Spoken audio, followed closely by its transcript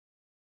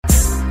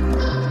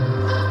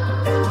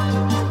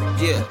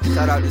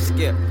Shout out to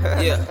Skip.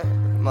 Yeah.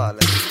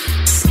 Marlon.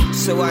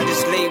 So I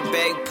just lay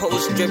back,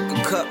 post, drip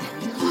a cup.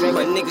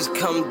 My niggas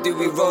come through,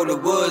 we roll the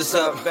woods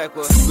up.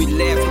 We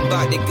laugh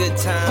about the good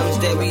times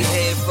that we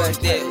had.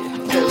 Fuck that,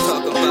 don't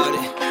talk about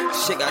it.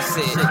 Shit I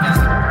said.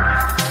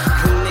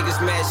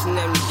 Niggas mashing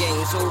them, the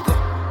game's over.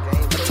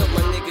 I told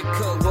my nigga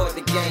cut walk,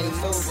 the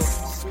game's over.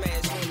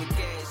 Smash on the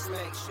gas,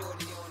 smack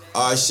shorty on that.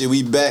 Alright, shit,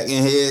 we back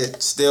in here,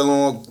 still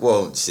on,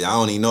 well, shit, I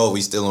don't even know if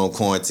we still on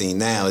quarantine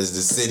now. It's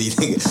the city,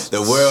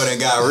 the world that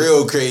got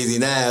real crazy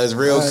now. It's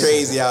real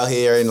crazy out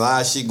here, and a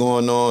lot of shit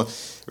going on.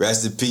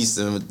 Rest in peace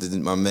to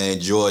my man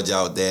George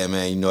out there,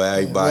 man. You know,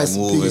 everybody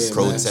moving,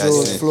 protesting,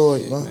 George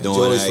Floyd, man. doing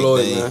George everything.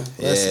 Floyd, man.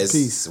 Yeah, Rest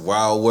in it's a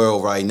wild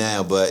world right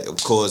now, but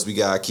of course we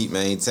gotta keep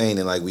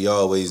maintaining like we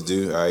always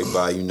do.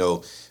 Everybody, you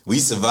know, we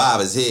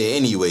survivors here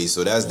anyway,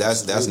 so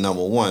that's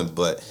number one.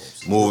 But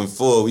moving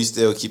forward, we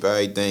still keep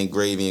everything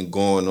gravy and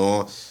going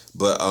on.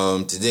 But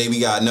today we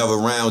got another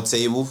round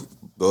table.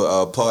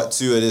 Part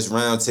 2 of this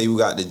round table, we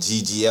got the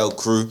GGL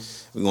crew.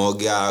 We're gonna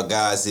get our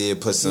guys here,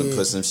 put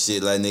some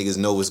shit, let niggas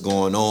know what's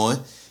going on.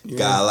 Yeah.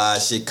 Got a lot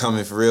of shit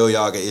coming for real.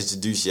 Y'all can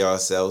introduce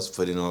yourselves,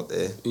 put it out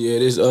there. Yeah,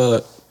 this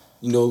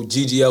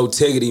GGL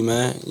Tiggity,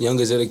 man.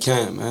 Youngest of the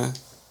camp, man.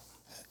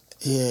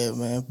 Yeah,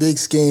 man. Big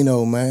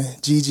Skino, man.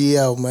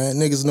 GGL, man.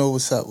 Niggas know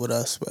what's up with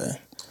us, man.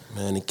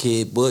 Man, the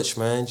Kid Butch,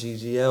 man.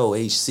 GGL,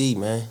 HC,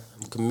 man.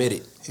 I'm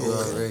committed. You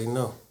already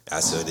know.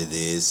 That's what it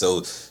is.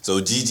 So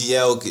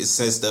GGL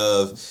consists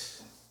of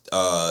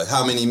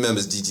how many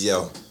members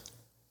GGL?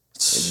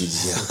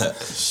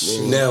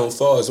 Now, as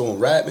far as on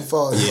rapping,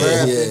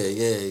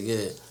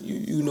 Yeah.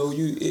 You know,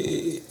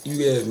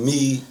 you have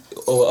me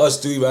or us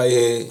three right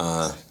here.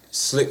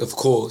 Slick, of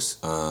course.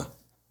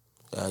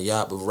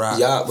 Yappa Rock.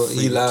 Yappa,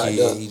 he lied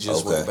up. He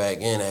just went back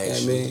in,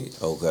 actually. I mean,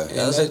 okay.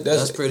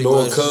 That's pretty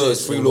Lord much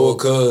Cuz, it. free Lord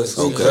Cuz.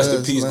 Okay. Rest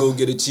in peace, go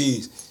get a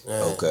cheese.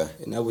 Yeah. Okay.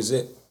 And that was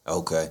it.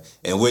 Okay.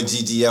 And what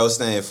GGL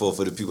stand for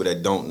the people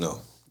that don't know?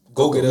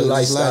 Go get a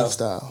lifestyle.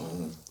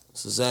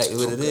 That's exactly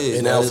what it is.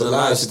 And that our is a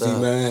philosophy,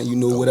 lifestyle. man, you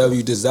know, whatever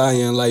you desire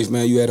in life,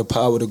 man, you had the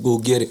power to go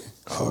get it.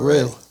 For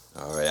real.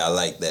 All right, I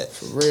like that.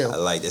 For real. I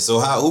like that. So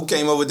who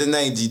came up with the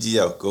name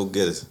GGL? Go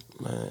get us.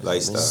 Man,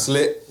 Lifestyle.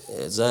 Slick.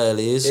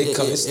 Exactly.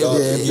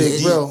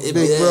 Big bro.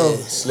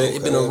 It's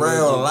been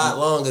around a lot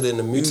longer than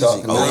the music.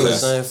 You know what I'm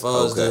saying? As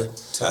far as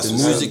the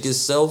music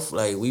itself,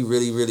 like, we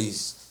really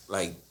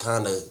like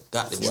kind of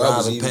got the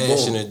drive and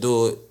passion to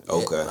do it.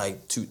 Okay.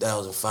 Like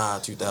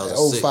 2005,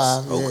 2006.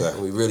 05, yeah. Okay.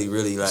 And we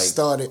really like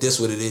started this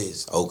what it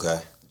is. Okay.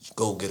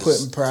 Go get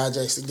putting us.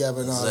 projects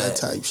together and all that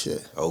Exactly. type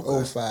shit.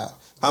 Okay. 05.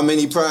 How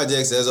many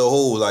projects as a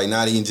whole, like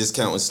not even just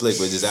counting Slick,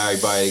 but just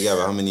everybody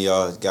together? How many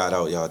y'all got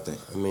out, y'all think?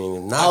 I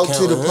mean, not Out to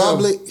counting the him,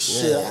 public,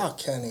 shit, yeah. I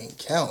can't even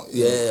count.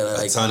 Yeah,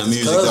 like A ton of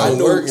music cuz out.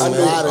 been working, I know a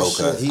man. lot of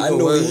Okay. shit. I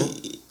know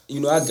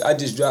I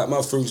just dropped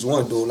my first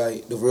one though,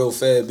 like the Real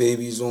Fat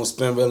Babies on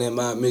Spinrilla and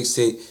my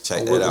mixtape. Check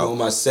I'm that working out. on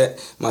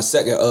my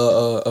second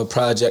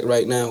project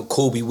right now,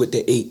 Kobe with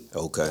the 8.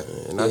 Okay.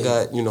 And I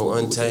got,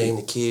 Untamed,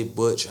 the Kid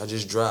Butch. I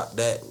just dropped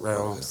that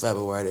around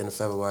February, the end of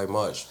February,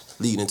 March,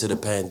 leading into the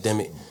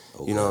pandemic.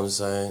 Okay. You know what I'm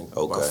saying?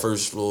 Okay. My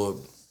first floor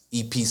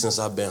EP since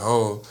I've been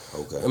home.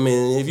 Okay. I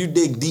mean, if you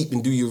dig deep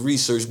and do your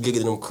research, get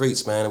in them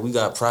crates, man, and we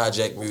got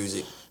project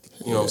music.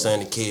 You know what I'm saying?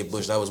 The Kid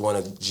Butch, that was one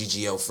of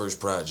GGL first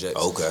projects.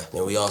 Okay.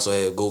 And we also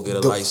had Go Get a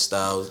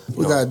Lifestyle.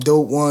 We got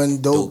Dope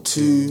 1, Dope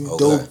 2, Okay.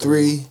 Dope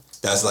 3.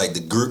 That's like the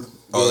group.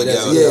 That's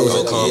That's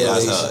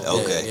her.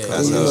 Okay. Yeah.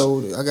 That's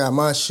And her. I got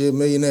my shit,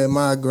 Millionaire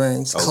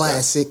Migraines, Okay.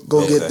 classic.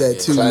 Go get that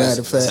too, Classic.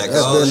 matter of fact. Check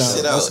That's all been this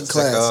shit out. That's a Check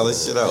all classic.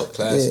 this shit out.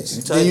 Classics.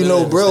 Yeah. type Then it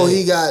in, bro, man.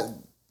 he got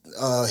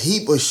a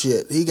heap of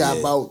shit. He got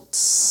about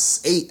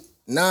 8,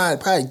 9,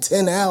 probably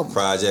 10 albums.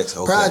 Projects.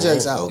 Okay.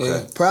 Projects out.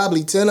 Okay.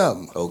 Probably 10 of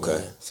them.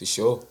 Okay. For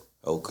sure.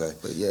 Okay.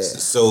 But yeah.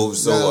 So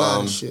Got a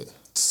lot of shit.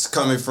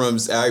 coming from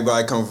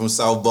everybody coming from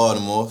South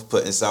Baltimore,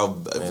 putting South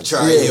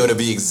Cherry Yeah. Hill to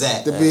be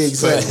exact. To be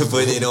exact.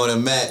 Putting it on a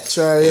map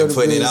Cherry Hill and to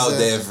putting be it out exact.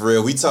 there for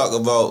real.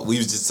 We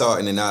was just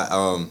talking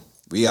and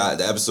we got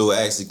the episode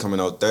actually coming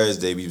out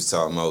Thursday. We was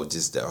talking about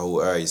just the whole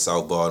area,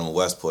 South Baltimore,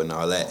 Westport and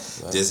all that.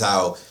 Right. Just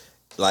how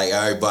like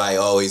everybody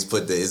always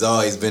it's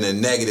always been a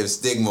negative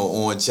stigma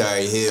on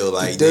Cherry Hill,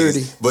 like dirty.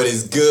 niggas, but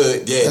it's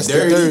good, yeah, That's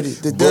dirty,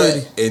 the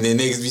dirty. and then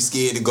niggas be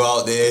scared to go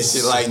out there and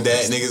shit like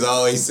that. Niggas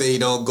always say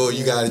don't go,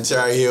 you got a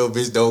Cherry Hill,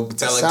 bitch, don't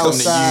tell her come to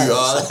you,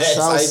 all that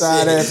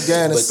Southside type shit.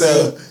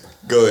 Afghanistan. So,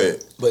 go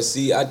ahead. But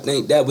see, I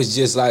think that was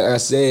just like I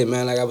said,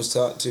 man, like I was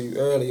talking to you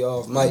earlier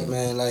off mic,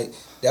 man, like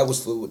that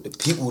was for the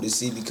people to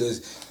see,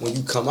 because when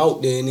you come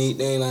out there and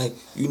anything, like,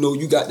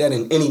 you got that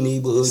in any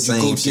neighborhood Same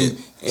you go shit.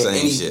 to, in Same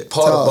any shit.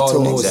 part of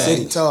Baltimore Exactly.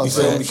 City. You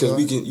feel me? Because sure.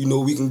 we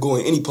can, we can go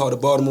in any part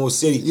of Baltimore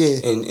City,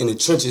 Yeah. and in the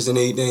trenches and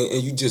everything,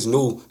 and you just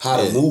know how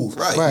to move.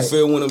 Right. You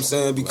feel what I'm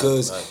saying?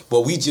 Because,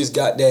 but we just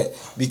got that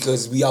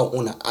because we out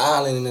on the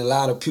island, and a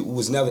lot of people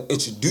was never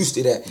introduced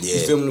to that. Yeah. You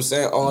feel what I'm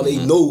saying? All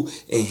they know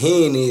and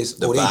hearing is,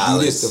 The they do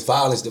violence. this,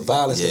 the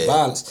violence, Yeah. the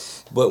violence.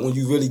 But when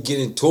you really get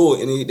into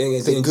it and everything,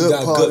 and The then you good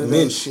got part good of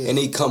men, that shit. and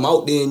they come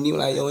out there and you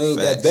like, yo, it ain't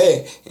Facts. that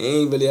bad. It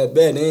ain't really that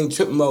bad. They ain't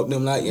tripping about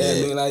them like, Yeah. I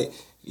mean, like,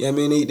 Yeah, I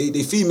mean,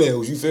 they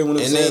females. You feel what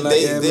I'm saying?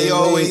 They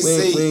always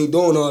say we ain't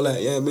doing all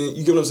that. Yeah, man.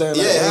 You get what I'm saying?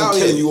 Like, yeah, I ain't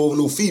killing you over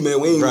no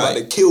female. We ain't about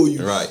to kill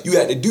you. Right. You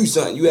had to do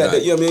something. You had to.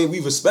 You know what I mean? We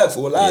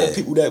respectful. A lot of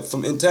people that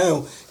from in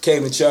town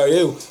came to Cherry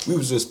Hill. We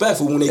was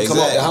respectful when they come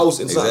out the house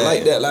and something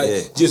like that.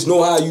 Like just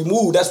know how you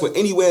move. That's what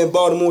anywhere in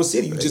Baltimore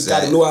City. You just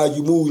got to know how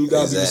you move. You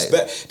got to be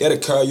respect. That'll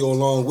carry you a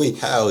long way.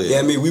 Hell yeah. Yeah,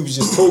 I mean, we was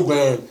just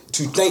programmed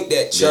to think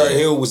that Cherry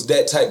Hill was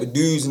that type of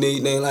dudes and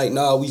they like,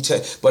 nah, we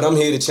change. But I'm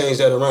here to change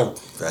that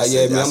around.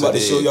 Man, I'm about to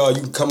show y'all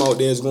you can come out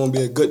there, it's gonna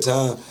be a good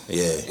time.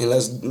 Yeah. And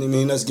let's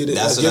get it.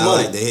 That's what I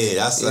money. like to hear.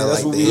 That's what I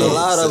like to hear. hear. A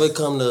lot of it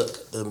come to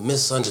the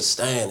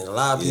misunderstanding. A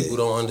lot of people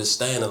don't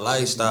understand the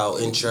lifestyle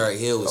in Cherry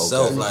Hill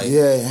itself. Like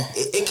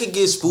it could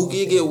get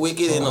spooky, it get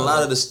wicked, and a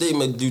lot of the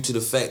stigma due to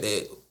the fact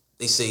that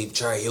they say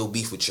Cherry Hill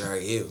beef with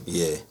Cherry Hill.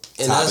 Yeah.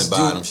 And top that's and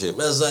bottom shit.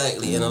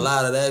 Exactly. And a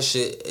lot of that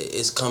shit,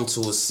 it's come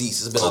to a cease.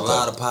 There's been a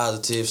lot of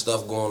positive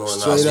stuff going on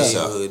in our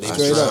neighborhood. They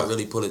been trying to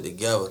really put it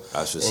together.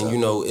 And you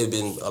know, it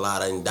been a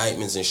lot of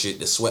indictments and shit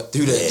that swept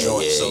through that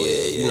joint.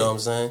 You know what I'm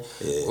saying?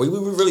 Yeah. We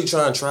really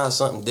trying to try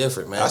something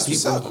different, man.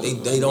 People,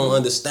 they don't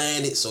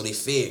understand it, so they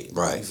fear it.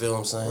 Right. You feel what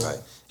I'm saying? Right.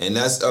 And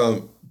that's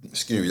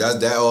excuse me,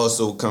 that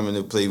also come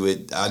into play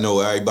with, I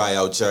know everybody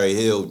out Cherry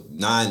Hill,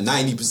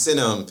 90% of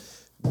them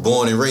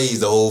born and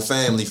raised the whole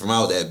family from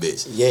out that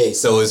bitch. Yeah.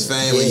 So it's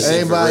family shit for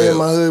everybody real. in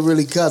my hood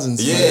really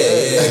cousins. Yeah.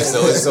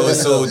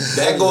 So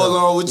that goes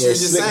along with you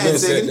just saying,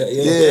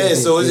 Tiggy.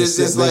 So it's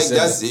just like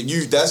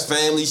that's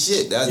family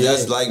shit.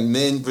 That's like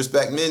men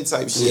respect men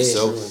type shit.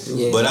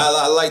 But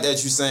I like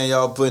that you saying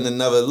y'all putting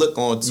another look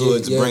onto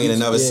it to bring in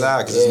another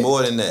side, because it's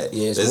more than that.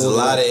 There's a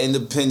lot of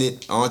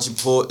independent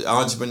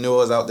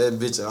entrepreneurs out there,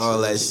 bitch, and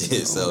all that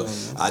shit. So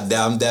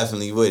I'm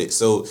definitely with it.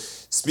 So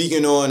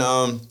speaking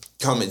on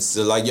comments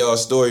to like y'all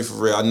story for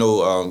real. I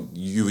know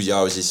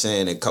y'all was just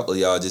saying a couple of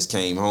y'all just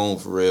came home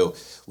for real.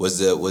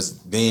 Was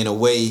being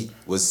away,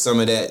 was some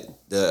of that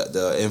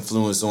the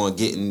influence on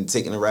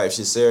taking the rap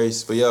shit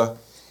serious for y'all?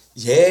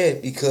 Yeah,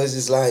 because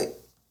it's like,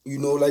 you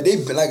know, like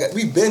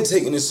we've been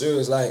taking it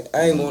serious. Like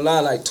I ain't gonna lie,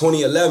 like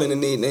 2011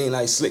 and they ain't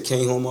like Slick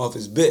came home off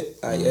his bit.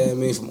 Like I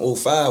mean, from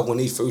 05 when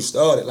they first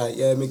started. Like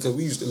I mean, because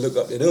we used to look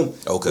up to them.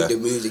 With the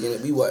music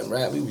and we wasn't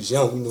rap. We was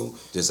young, you know,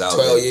 just out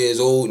 12 years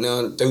old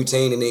now,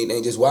 13 and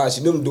they just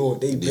watching them do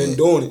it. They been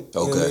doing it.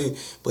 You know what I mean?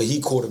 But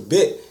he caught a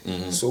bit.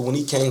 So when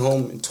he came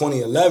home in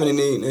 2011 and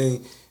they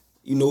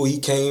you know, he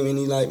came and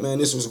he like, man,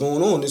 this was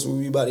going on. This was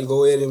we about to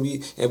go ahead and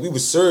we were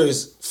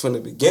serious from the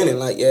beginning.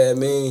 Like, yeah,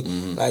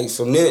 man. Like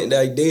from then,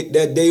 like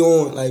that day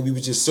on, like we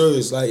was just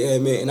serious. Like, yeah,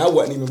 man. And I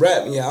wasn't even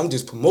rapping. Yeah, I'm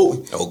just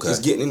promoting.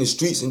 Just getting in the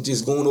streets and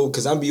just going over,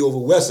 because I be over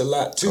West a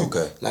lot too.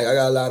 Like I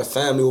got a lot of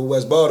family over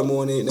West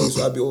Baltimore and everything,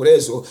 so I be over there.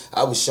 So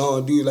I was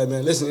showing dudes like,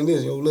 man, listen to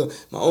this. Yo, look,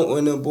 my uncle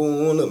and them,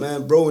 boom, look,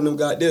 man, bro and them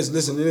got this.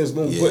 Listen to this,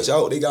 boom, put you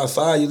out. They got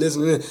fire. You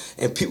listen to this,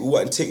 and people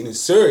wasn't taking it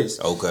serious.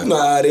 You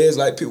know how it is.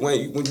 Like people when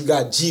you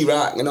got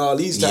G-Rock and all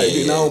these type of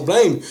dudes, and I don't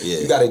blame you.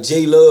 You got a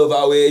J-Love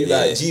out there, you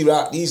got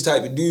G-Rock, these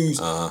type of dudes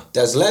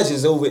that's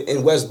legends over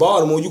in West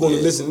Baltimore. You're going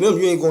to listen to them.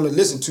 You ain't going to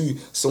listen to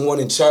someone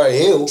in Cherry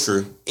Hill.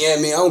 True. Yeah,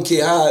 I mean, I don't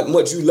care how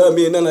much you love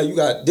me and none of you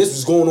got, this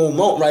was going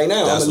on right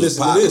now. I'm going to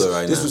listen to this.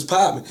 This was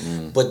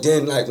popping. But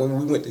then, like, when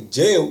we went to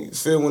jail, you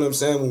feel what I'm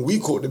saying? When we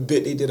caught the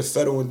bit, they did a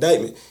federal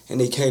indictment and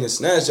they came to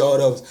snatch all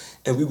of us.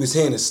 And we was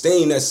hearing the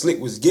stain that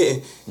Slick was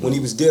getting when he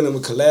was dealing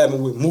with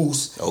collabing with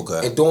Moose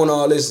and doing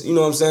all this, you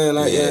know what I'm saying?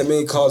 Like, yeah, I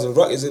mean, causing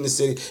ruckus in the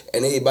city.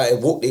 And everybody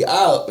woke their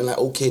eye up and like,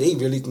 okay, they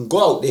really can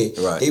go out there.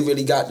 They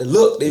really got the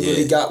look. They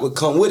really got what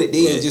come with it.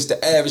 They ain't just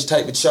the average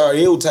type of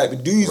Cherry Hill type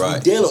of dudes we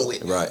dealing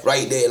with.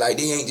 Right there. Like,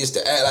 they ain't just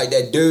to act like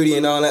that dirty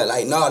and all that.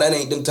 Like, nah, that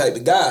ain't them type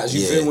of guys.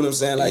 You feel what I'm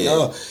saying? Like,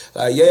 nah.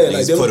 Like,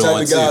 like them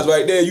type of guys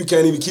right there, you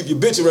can't even keep your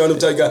bitch around them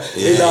type of guys.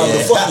 They liable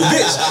to fuck your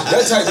bitch.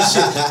 That type of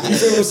shit. You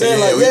feel what I'm saying?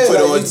 Like, we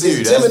put on too.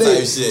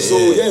 Intimidate.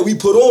 So we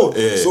put on.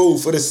 So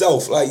for the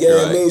South, like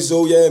I mean.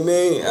 So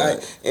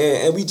man,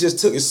 and we just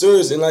took it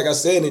serious. And like I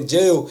said, in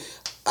jail,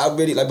 I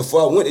really like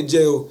before I went to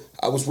jail,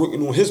 I was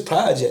working on his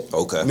project.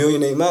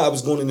 Millionaire Mind. I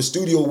was going in the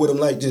studio with him,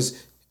 like just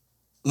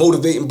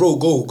motivating, bro,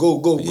 go.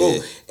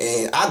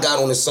 And I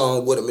got on a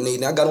song with him,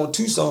 and I got on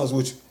 2 songs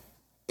with you.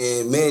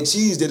 And Man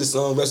Cheese did a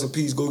song, Rest in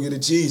Peace, Go Get a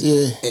Cheese.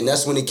 And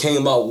that's when it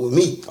came out with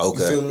me. You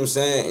feel what I'm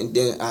saying? And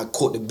then I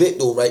caught the bit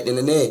though right then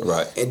and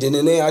there. And then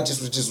in there I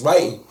just was just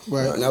writing.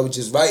 And I was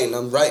just writing,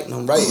 I'm writing.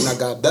 I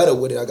got better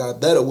with it. I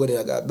got better with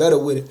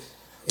it.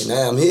 And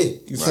now I'm here.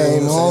 You feel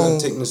what I'm saying? I'm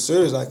taking it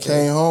serious. I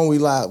came home, we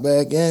locked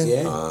back in.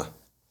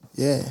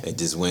 It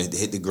just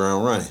hit the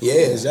ground running.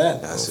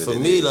 Exactly. For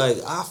me, like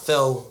I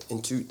fell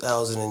in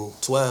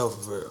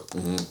 2012 for real.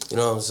 You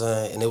know what I'm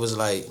saying? And it was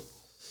like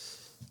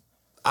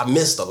I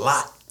missed a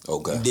lot.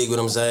 You dig what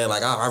I'm saying?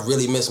 Like I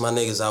really miss my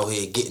niggas out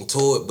here getting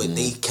to it, but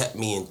they kept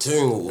me in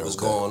tune with what was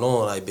going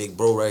on. Like big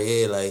bro right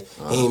here, like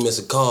he ain't miss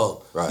a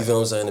call. You feel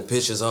what I'm saying? The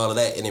pictures, all of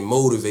that, and it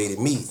motivated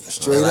me.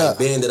 Straight and, like, up.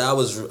 Being that I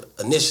was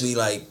initially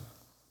like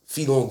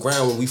feet on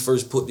ground when we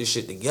first put this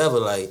shit together.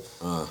 Like,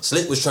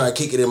 Slick was trying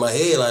to kick it in my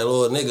head, like,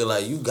 Lord, nigga,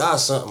 like, you got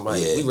something.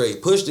 Like, we ready to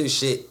push this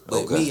shit.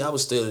 But me, I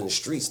was still in the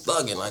streets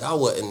thugging. Like, I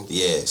wasn't.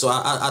 Yeah. So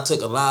I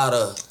took a lot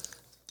of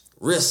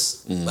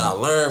risks, but I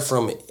learned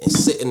from it. And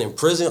sitting in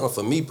prison,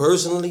 for me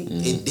personally,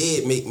 it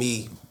did make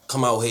me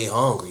come out here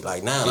hungry.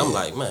 Like, now I'm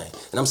like, man.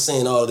 And I'm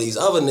seeing all these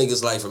other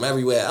niggas, like, from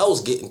everywhere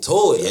else getting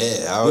towed.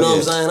 Yeah. You know what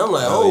I'm saying? I'm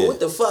like, what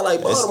the fuck?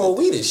 Like, Baltimore,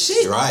 we the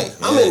shit. Right.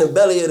 I'm in the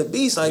belly of the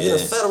beast, like, in a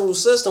federal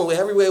system where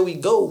everywhere we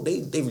go,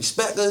 they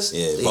respect us.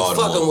 Yeah, they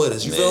fucking with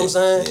us. You feel what I'm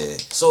saying? Yeah.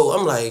 So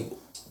I'm like,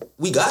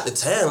 we got the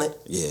talent.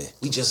 Yeah.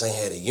 We just ain't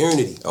had the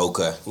unity.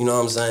 Okay. You know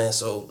what I'm saying?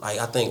 So, like,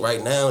 I think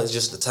right now it's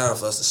just the time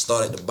for us to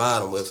start at the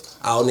bottom with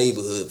our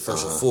neighborhood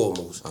first and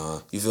foremost.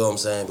 You feel what I'm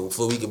saying? But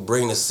before we can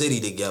bring the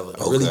city together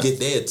and really get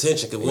their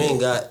attention, because we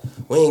ain't got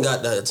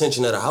the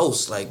attention of the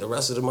house. Like, the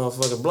rest of the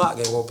motherfucking block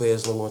ain't gonna pay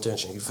us no more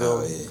attention. You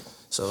feel me? Yeah.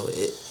 So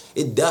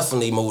it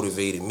definitely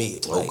motivated me,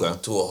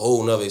 like, to a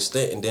whole nother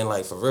extent. And then,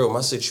 like, for real, my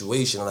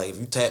situation, like, if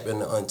you tap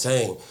into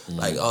Untamed,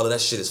 like, all of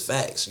that shit is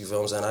facts. You feel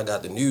what I'm saying? I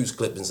got the news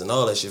clippings and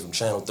all that shit from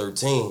Channel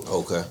 13.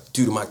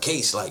 Due to my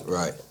case, like,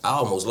 I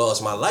almost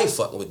lost my life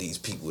fucking with these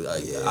people.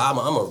 Like, I'm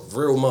a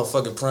real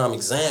motherfucking prime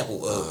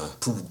example of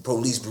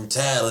police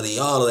brutality,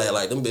 all of that.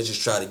 Like, them bitches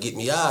try to get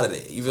me out of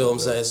there. You feel what I'm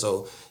saying?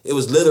 So it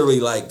was literally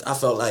like, I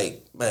felt like,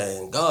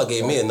 man, God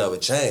gave me another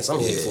chance. I'm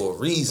here for a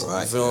reason.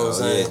 You feel what I'm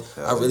saying?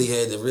 I really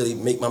had to really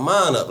make my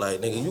mind up. Like,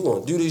 nigga, you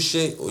gonna do this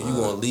shit or you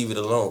gonna leave it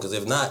alone? Because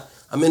if not,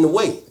 I'm in the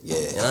way. Yeah.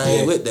 And I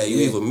ain't with that. You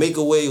either make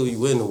a way or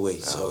you in the way.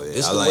 So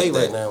it's the way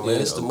right now, man.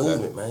 It's the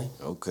movement, man.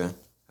 Okay.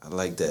 I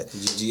like that.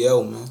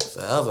 GGL, man.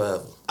 Forever,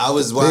 ever. I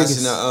was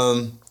watching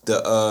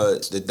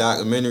the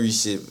documentary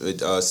shit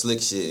with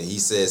Slick shit, and he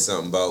said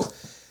something about,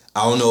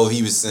 I don't know if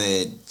he was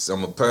saying, so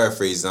I'm going to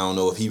paraphrase, I don't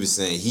know if he was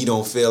saying he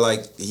don't feel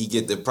like he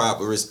get the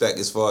proper respect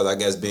as far as, I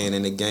guess, being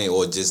in the game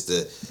or just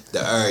the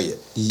area.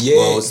 Yeah.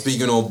 Well,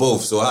 speaking on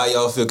both, so how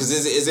y'all feel? Because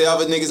is there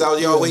other niggas out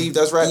y'all way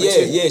that's rapping?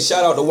 Yeah,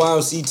 shout out to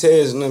YMC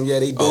Tez and them,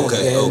 they doing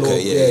it.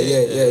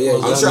 Yeah.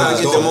 I'm trying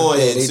to get them on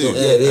here, too.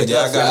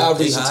 I'll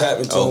reach and tap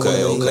into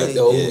them.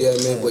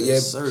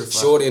 But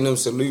Shorty and them,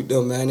 salute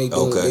them, man. They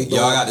doing it.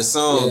 Y'all got the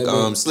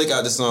song, Slick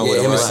out the song with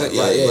them, right?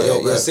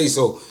 Yeah, say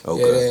so.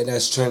 Yeah,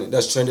 that's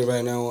trending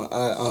right now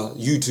on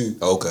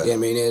YouTube. Okay. Yeah, I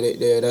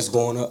mean, that's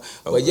going up.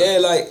 Okay. But yeah,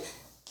 like,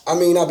 I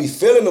mean, I be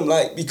feeling them,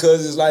 like,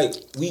 because it's like,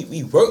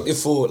 we worked it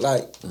for it,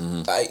 like,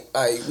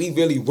 like, we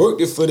really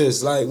worked it for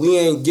this. Like, we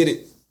ain't get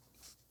it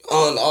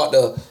on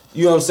the,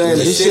 you know what I'm saying?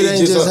 The shit ain't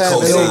just none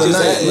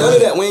of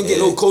that. We ain't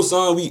getting no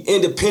cosign. We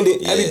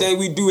independent. Everything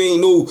we do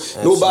ain't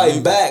nobody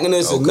backing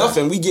us or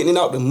nothing. We getting it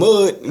out the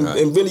mud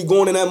and really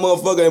going in that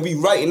motherfucker and we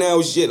writing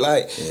out shit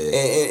like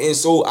and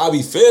so I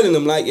be feeling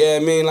them like,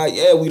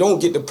 we don't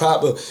get the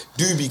proper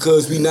due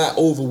because we not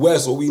over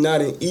west or we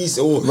not in east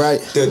or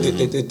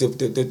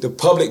the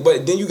public.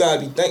 But then you gotta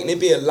be thinking there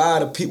be a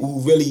lot of people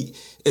who really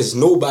is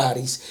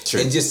nobodies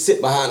and just sit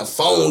behind a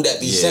phone that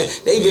be saying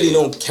they really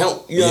don't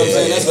count. You know what I'm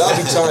saying? That's what I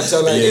be trying to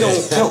tell them. They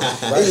don't count.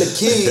 They the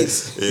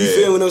kids. You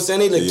feel what I'm saying?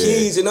 They the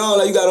kids and all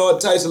that. You got all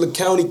types of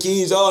county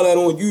kids, all that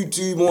on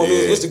YouTube, on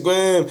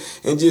Instagram,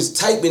 and just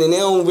typing and they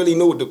don't really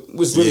know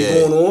what's really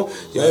going on.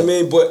 You know what I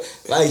mean? But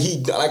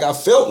like I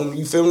felt him.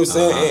 You feel what I'm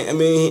saying? And, I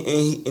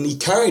mean, and he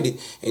carried it.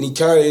 And he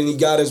carried it and he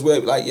got his way.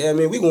 Like,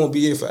 we gonna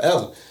be here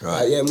forever.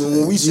 Right. Like,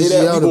 when we say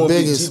that, we gonna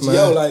be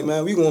GGL. Like,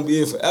 man, we gonna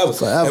be here forever.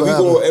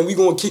 And we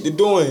gonna keep the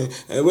door in,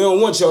 and we don't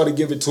want y'all to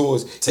give it to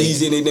us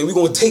easy and anything. We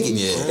gonna take it.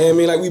 You know what I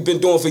mean? Like we've been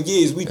doing for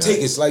years. We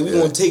take it. Like we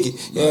gonna take it.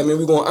 You know what I mean?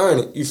 We gonna earn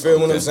it. You feel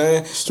what I'm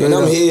saying? And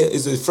I'm here.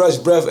 It's a fresh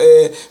breath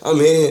air. I'm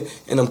here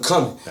and I'm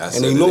coming.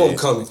 And they know I'm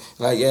coming.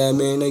 Like,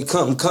 they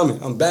come. I'm coming.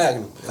 I'm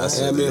bagging them. You know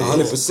what I mean?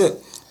 100%.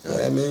 You know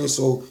what I mean?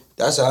 So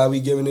that's how we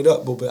giving it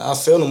up. But I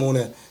feel them on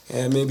that. You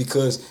know what I mean?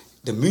 Because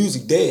the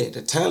music there,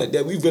 the talent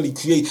that we really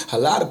create, a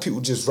lot of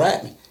people just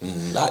rapping. You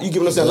get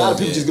what I'm saying? A lot of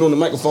people just get on the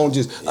microphone,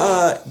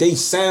 they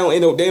sound, they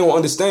don't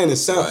understand the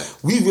sound. Right.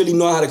 We really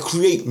know how to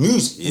create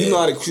music. You know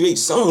how to create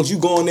songs. You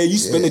go in there, you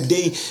spend a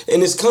day,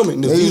 and it's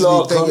coming. The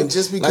vlog coming.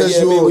 Just because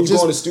you go in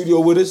the studio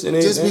with us, and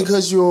just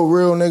because you're a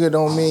real nigga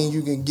don't mean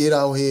you can get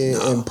out here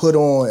and put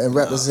on and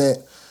represent.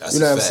 You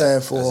know what I'm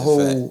saying, for a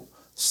whole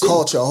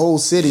culture, a whole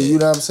city, you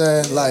know what I'm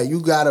saying? Like,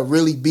 you gotta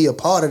really be a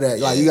part of that.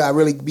 Like, you gotta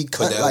really be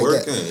cut like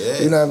that.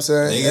 You know what I'm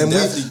saying? And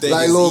we,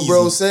 like Lil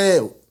Bro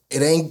said,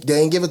 they ain't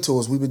give it to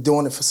us. We've been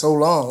doing it for so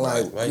long.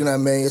 Like, you know what I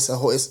mean?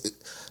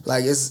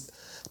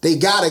 They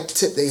gotta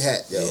tip their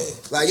hat, yo.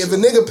 Like, if a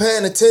nigga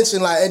paying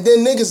attention, like, and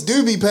then niggas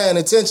do be paying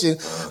attention,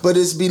 but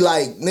it's be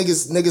like,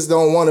 niggas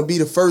don't want to be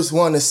the first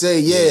one to say,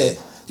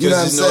 you know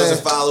what I'm saying?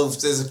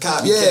 There's a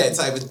copycat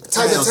type of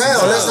town.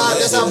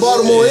 That's how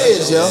Baltimore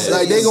is, yo.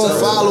 Like, they gonna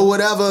follow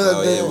whatever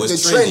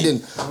the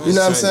trending. You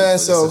know what I'm saying?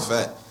 So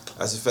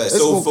that's a fact.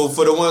 So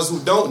for the ones who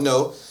don't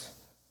know,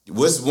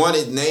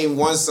 name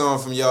one song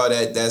from y'all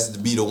that's to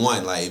be the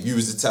one. Like if you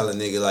was to tell a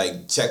nigga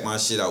like check my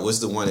shit out, what's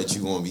the one that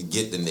you gonna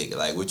get the nigga?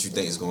 Like what you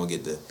think is gonna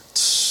get the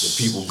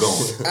people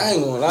going? I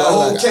ain't gonna lie. The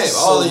whole like, camp,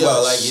 all of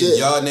y'all, like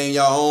y'all name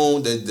y'all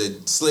own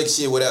the slick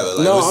shit, whatever.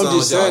 Like, no, what I'm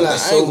just saying like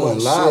I ain't gonna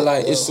lie,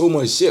 like it's so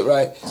much shit,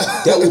 right?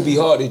 That would be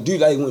hard to do.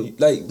 Like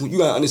when you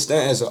gotta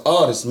understand as an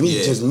artist,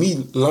 just me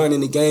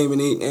learning the game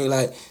and everything,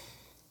 like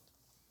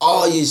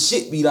all your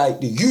shit be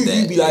like you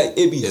be like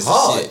it be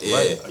hard, shit,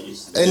 right?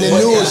 And the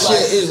newest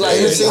shit, it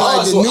seems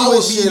like the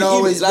newest shit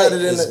always better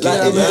than the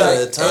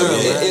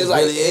it's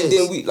like, and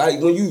then we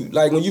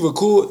like when you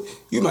record,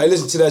 you might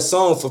listen to that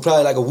song for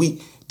probably like a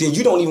week. Then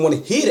you don't even want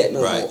to hear that no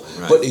more.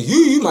 Right. But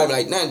you might be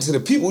like, nah, to the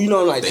people, you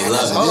know, like, they love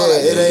that's it. hard.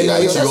 Yeah, it ain't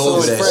like you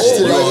over that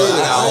shit. I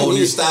got a whole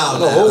new style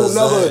now. A whole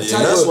nother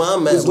type that's why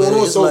I'm at with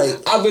it. So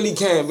like, I really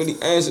can't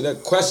answer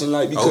that question,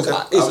 like, because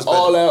it's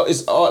all out.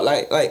 It's all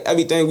like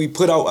everything we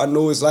put out. I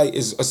know it's like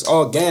it's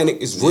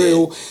organic, it's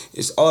real,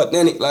 it's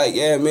authentic. Like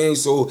man.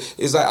 So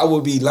it's like I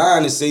would be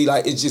lying to say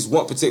like it's just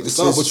one particular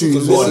song, but you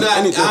can listen to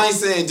anything. I ain't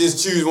saying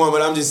just choose one,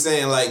 but I'm just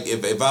saying like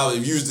if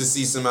you used to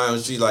see somebody on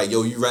the street like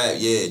yo you rap,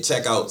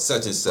 check out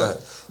such and such. Right.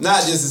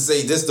 Not just to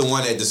say this the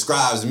one that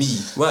describes me,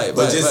 but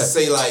just to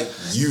say like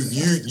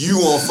you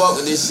won't fuck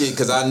with this shit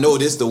because I know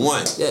this the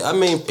one. Yeah, I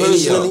mean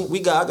personally, we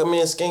got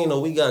Skano,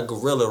 we got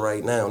Gorilla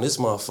right now, and this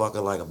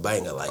motherfucker like a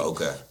banger. Like,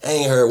 I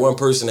ain't heard one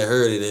person that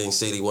heard it and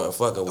say they wasn't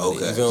fucking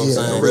with it. You feel what I'm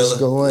saying?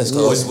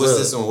 Gorilla. What's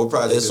this on? What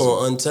project? It's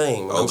on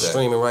Untamed. I'm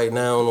streaming right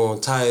now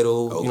on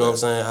Tidal. You know what I'm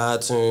saying?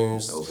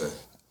 iTunes. Okay.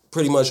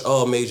 Pretty much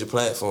all major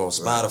platforms.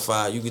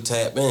 Spotify. You can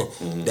tap in.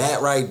 Mm-hmm.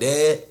 That right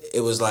there,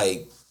 it was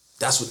like.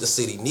 That's what the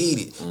city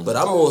needed. Mm-hmm. But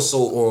I'm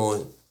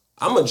also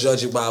I'm going to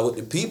judge it by what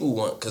the people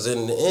want. Because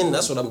in the end,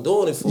 that's what I'm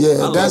doing it for.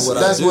 Yeah,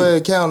 that's where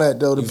it count at,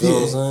 though. The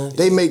people,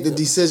 they make the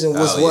decision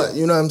what's what.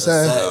 You know what I'm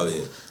saying?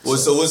 Yeah. Well,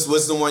 so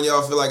what's the one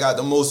y'all feel like got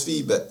the most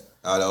feedback?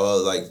 Out of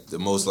all, like, the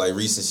most, like,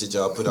 recent shit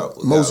y'all put out?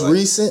 Most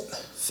recent?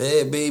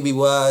 Fed Baby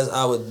wise,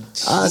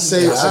 I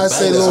say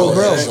Lil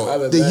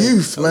Bro, the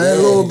youth, man,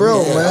 Lil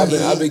Bro, man. I've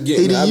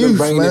been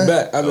bringing it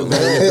back. But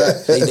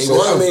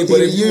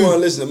if you want to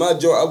listen to my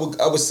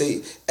joint, I would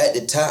say at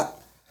the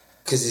top.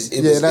 Cause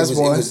it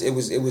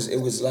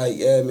was like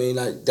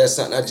like that's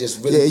something I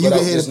just really you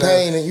can hear the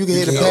pain and you can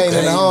hear the pain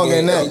in the hunger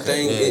and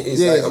everything.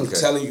 It's like I'm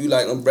telling you,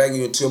 like I'm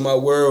bringing you into my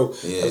world.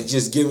 I'm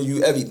just giving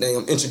you everything.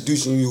 I'm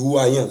introducing you who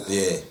I am.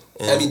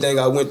 Everything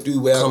I went through,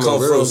 where I come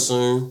from.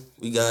 Soon.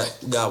 We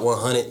got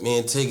 100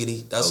 Man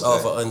Tiggity. That's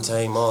off of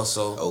Untamed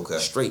also. Okay.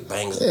 Straight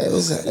banger. Yeah,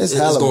 it's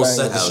gonna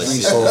set the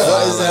streets on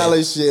fire. It's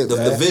hella shit,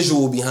 man. The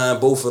visual behind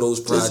both of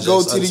those projects. Just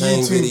go to the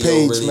YouTube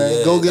page,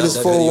 man. Go get his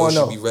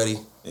 410. Should be ready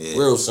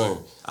real soon.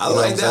 I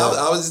like that.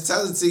 I was just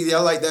telling Tiggity, I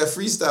like that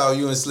freestyle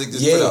you and Slick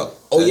just put out.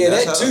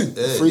 That too.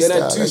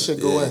 Freestyle, that shit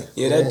go in.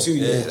 That too.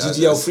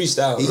 GGL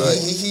freestyle.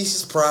 He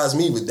surprised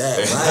me with that.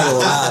 I ain't gonna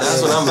lie.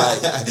 That's what I'm like.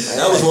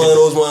 That was one of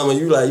those ones when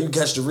you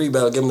catch the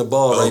rebound, give him the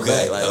ball right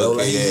back.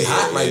 Like, he's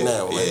hot right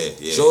now.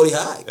 Shorty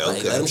hot.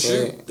 Like, let him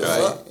shoot.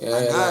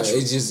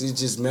 It's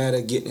just matter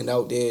of getting it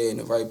out there in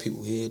the right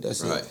people's head.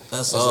 That's it.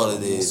 That's all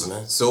it is,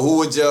 man. So who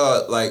would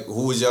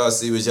y'all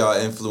see was y'all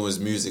influence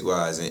music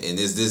wise, and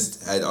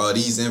are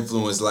these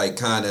influence like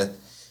kind of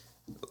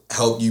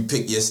help you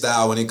pick your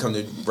style when it comes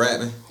to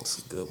rapping? That's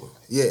a good one.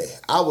 Yeah,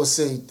 I would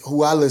say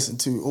who I listen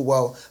to.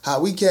 Well,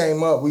 how we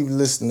came up, we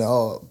listened to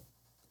all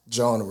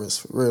genres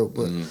for real,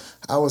 but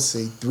I would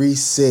say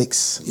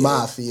 3-6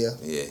 Mafia.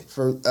 Yeah.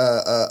 For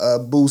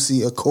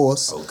Boosie, of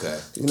course. Okay.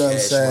 You know what I'm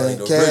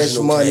saying? Cash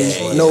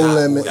Money, No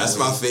Limit. That's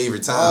my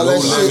favorite time. All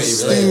that shit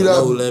stewed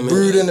up,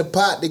 brewed in the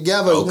pot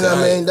together. You know what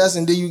I mean? That's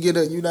until you get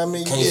you know what I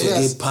mean? Can't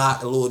forget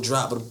Pac, a little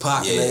drop of the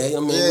Pac, man. I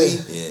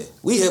mean,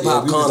 we hip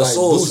hop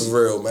connoisseurs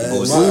for real, man. We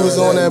was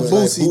on that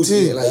Boosie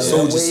too. Like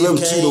Soulja Slim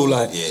too though,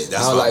 like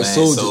that's my man.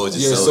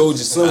 Soulja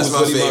Slim was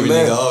really my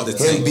man.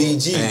 Him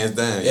BG.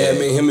 Yeah, I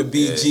mean him and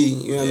BG.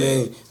 You know what I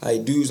mean?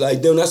 Like dudes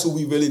like them, that's what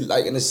we really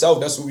like in the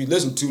South. That's what we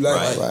listen to.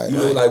 Like, you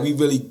know, like we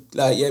really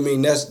like. Yeah, I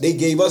mean they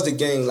gave us the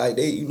game. Like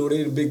they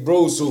the big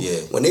bros. So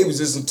when they was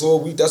listening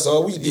to it, that's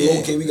all we do.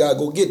 Okay, we gotta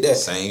go get that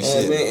same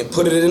shit, man, and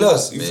put it in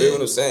us. You feel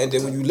what I'm saying? And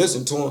then when you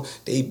listen to them,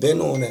 they been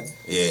on that.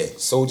 Yeah.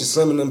 Soulja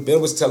Slim and them Ben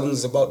was telling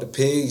us about the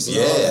pigs. And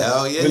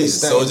hell yeah. Really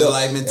Soldier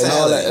Life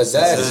mentality.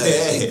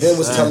 Exactly. Ben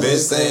was telling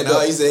us saying,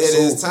 oh, he's ahead of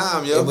his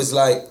time, yo. It was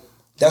like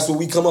that's what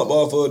we come up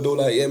off of though.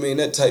 Like, yeah, I mean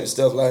that type of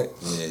stuff. Like,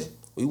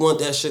 we want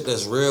that shit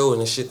that's real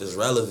and the shit that's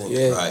relevant.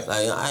 Yeah. Right.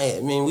 Like, I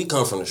mean, we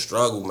come from the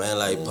struggle, man.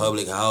 Like,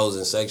 public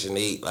housing, Section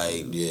 8.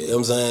 Like, you know what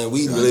I'm saying?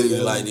 We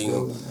literally, like, ain't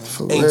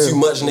too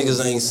much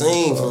niggas ain't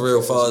seen for real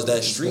as far as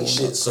that street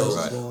shit. So,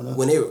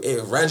 when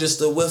it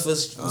registered with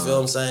us, you feel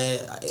what I'm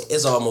saying?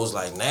 It's almost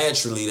like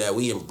naturally that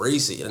we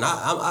embrace it. And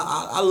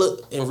I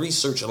look and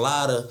research a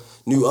lot of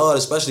new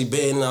artists, especially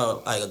being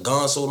like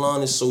gone so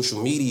long in social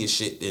media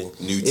shit, then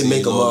it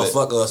make a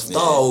motherfucker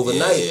star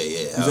overnight.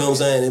 You feel what I'm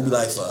saying? It be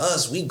like, for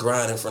us, we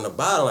grinding starting from the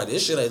bottom. Like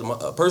this shit,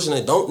 like a person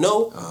that don't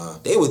know,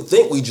 they would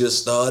think we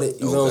just started.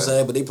 You know what I'm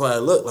saying? But they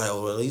probably look like,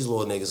 well, these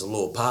little niggas a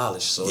little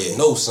polished, so they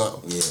know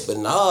something. Yeah. But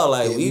nah,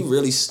 like we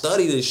really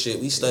study this shit.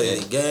 We study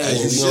the game.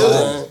 As you know what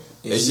I'm saying?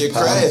 It's your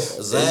craft.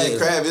 Exactly. It's your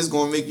craft. It's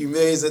gonna make you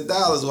millions of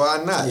dollars.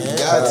 Why not? You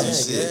got to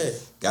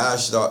shit. God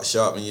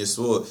sharpen your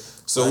sword.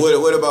 So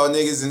what about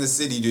niggas in the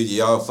city? Do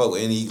y'all fuck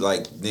with any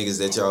like niggas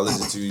that y'all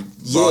listen to?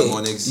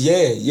 Baltimore niggas?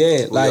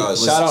 Yeah. Like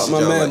shout out my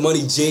man like?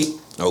 Money Jake.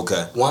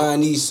 Okay.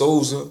 Wayne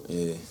Souza.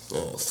 Yeah.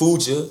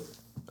 Future.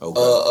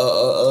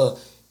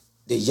 Okay.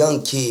 The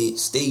young kid,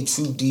 Stay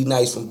True D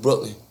Nice from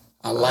Brooklyn.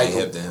 I like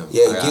him.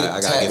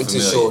 Yeah, tap into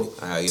Shorty.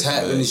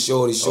 Tap into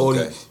Shorty.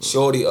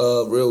 Shorty,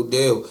 real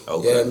deal.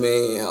 Okay. Yeah,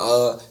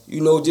 man.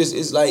 You know, just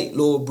it's like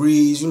Lil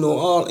Breeze. You know,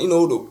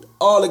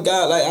 all the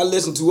guys, like I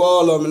listen to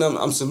all of them and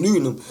I'm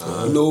saluting them.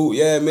 You know,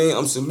 yeah, man,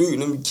 I'm saluting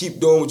them. Keep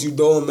doing what you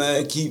doing,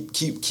 man.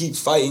 Keep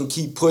fighting,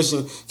 keep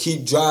pushing,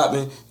 keep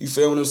dropping. You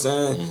feel what I'm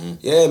saying? Mm-hmm.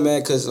 Yeah,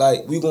 man, cause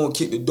like we gonna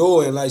kick the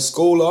door and like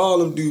Skola, all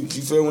them dudes.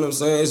 You feel what I'm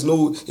saying?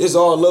 It's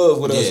all love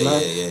with us,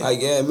 man. Yeah. Like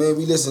man,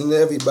 we listen to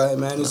everybody,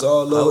 man. It's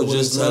all love. I was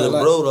just telling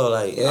bro though,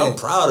 like I'm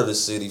proud of the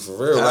city for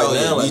real. Right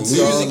now, like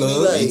musically,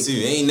 me too.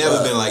 It ain't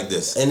never been like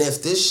this. And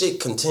if this shit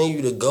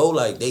continue to go,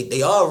 like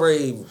they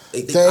already they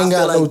ain't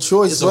got no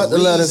choice but to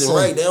let us in.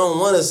 Right, they don't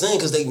want us in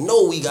because they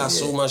know we got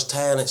so much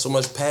talent, so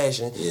much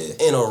passion,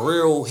 and a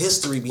real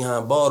history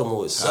behind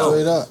Baltimore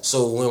itself.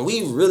 So when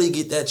we really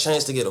get that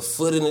chance to get a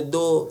foot in the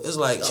door, it's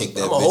like I'm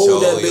gonna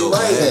hold that bitch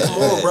right.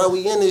 Come on, bro,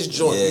 we in this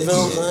joint. You know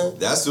what I'm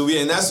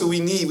saying? That's what we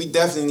need. We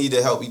definitely need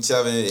to help each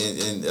other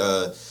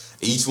and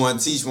each one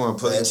teach one,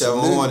 put each other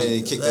on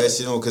and kick that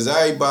shit on. Cause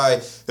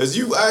everybody,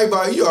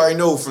 you already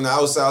know from the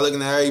outside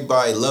looking at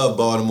everybody love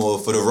Baltimore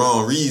for the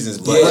wrong reasons,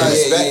 but they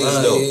respect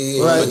us though.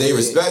 But they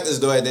respect us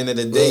though at the end of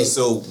the day.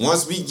 So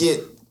once we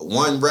get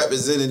one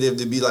representative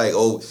to be like,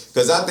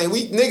 cause I think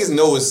we niggas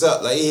know what's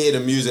up. Like you hear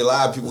the music, a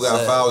lot of people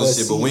got followers and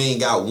shit, but we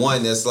ain't got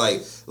one that's like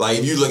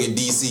if you look at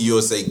DC,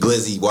 you'll say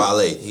Glizzy,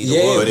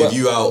 Wale. But if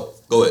you out,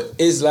 go ahead.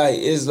 It's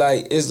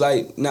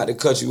like not to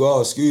cut you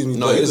off, excuse me,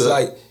 but it's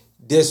like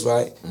this,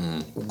 right?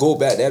 Go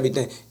back to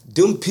everything.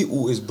 Them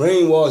people is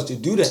brainwashed to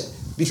do that.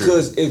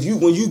 Because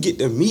when you get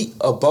to meet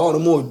a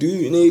Baltimore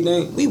dude and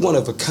everything, we one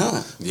of a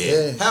kind.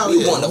 Yeah.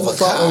 We one of a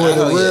kind. With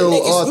a real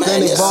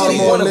authentic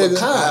Baltimore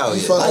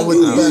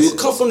nigga. You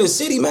come from the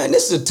city, man.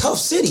 This is a tough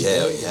city.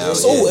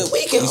 So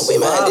we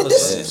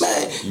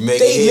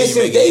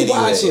they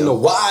watching The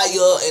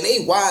Wire and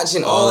they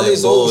watching all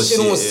this old shit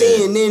on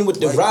CNN with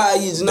the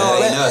riots and all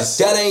that.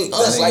 That ain't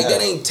us. Like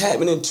that ain't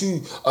tapping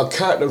into a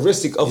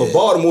characteristic of a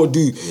Baltimore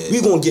dude.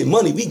 We gonna get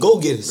money. We go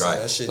get it.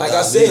 Like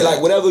I said,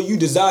 like whatever you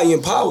desire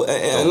in power.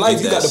 In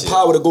life, you got the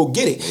power to go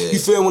get it. You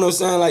feel what I'm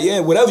saying? Like,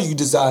 whatever you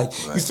desire.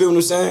 You feel what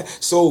I'm saying?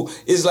 So,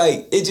 it's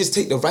like, it just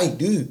take the right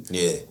dude.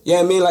 Yeah,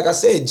 I mean, like I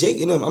said, Jake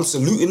and them, I'm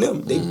saluting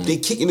them. They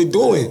kicking the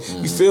door in.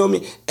 You feel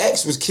me?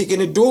 X was kicking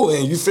the door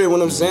in. You feel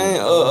what I'm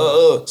saying?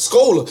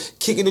 Skola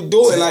kicking the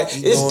door in. Like,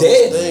 it's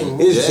dead.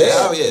 It's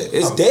dead.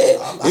 It's dead.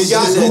 We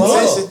got the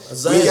attention.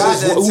 We got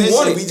the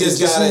attention. We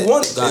just got it.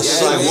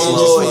 It's like one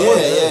Lord.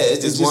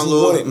 It's just one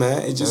Lord.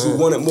 Man. It's just who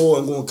want it more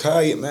and gonna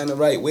carry it, man, the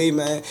right way,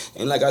 man.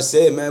 And like I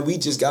said, man, we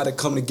just gotta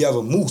come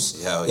together.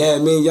 Moose. I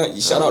mean,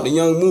 shout out to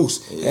Young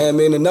Moose. I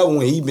mean, another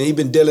one, he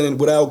been dealing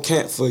with Al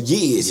Camp for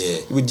years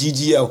with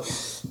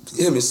GGL.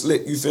 Him and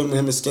Slick, you feel me?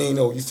 Him and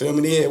Skano, you feel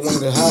me? They had one of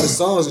the hottest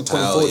songs in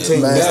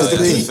 2014. Master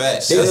P.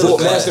 They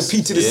brought Master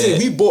P to the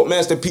city. We brought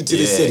Master P to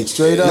the city.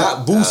 Straight up.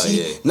 Not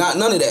Boosie, not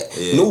none of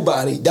that.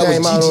 Nobody. That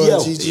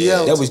was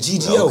GGL. That was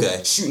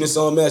GGL shooting us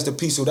on Master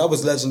P. So that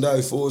was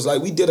legendary for us.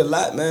 Like, we did a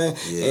lot, man. And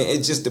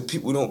it's just the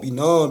people don't be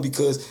known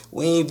because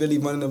we ain't really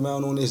running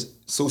around on this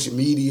social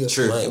media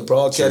and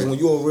broadcasting. When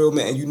you're a real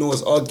man and you know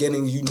it's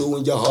organic, you know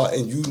in your heart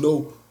and you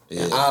know.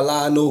 And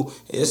I know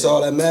it's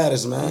all that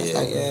matters, man.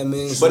 I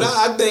mean, so. But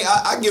I think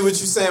I get what you're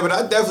saying, but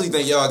I definitely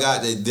think y'all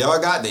got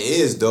the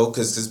ears though,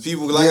 because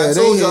people like I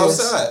told you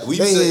outside,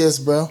 they is,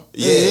 bro.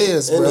 They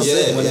is, bro. They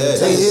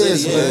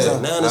is,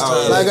 man.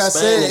 Like I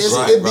said,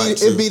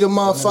 it be the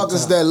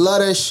motherfuckers that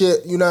love that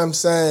shit. You know what I'm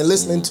saying?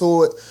 Listening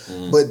to it,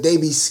 but they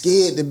be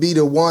scared to be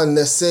the one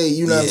that say,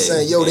 you know what I'm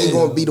saying? Yo, they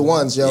gonna be the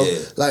ones, yo.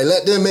 Like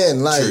let them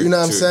in, like you know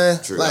what I'm saying?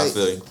 Like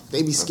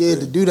they be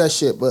scared to do that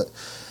shit, but.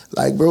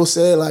 Like bro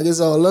said, like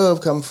it's all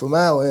love coming from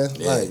our end.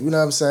 Like, you know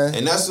what I'm saying?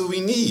 And that's what we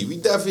need. We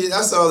definitely,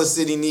 that's all the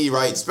city need,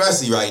 right?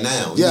 Especially right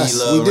now. We need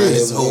love we do. Right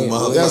this whole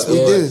motherfucker. Yes, we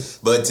do.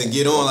 But to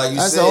get on, like you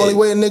that's said. That's the only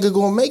way a nigga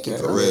gonna make it.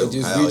 For real.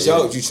 Just reach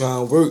out. You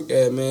trying to work,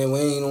 man. We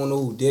ain't on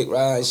no dick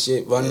ride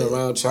shit, running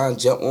around trying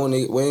to jump on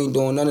it. We ain't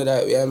doing none of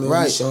that. I mean,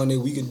 we showing that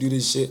we can do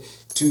this shit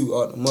too,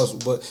 out the muscle,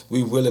 but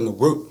we willing to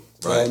work.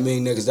 Right, I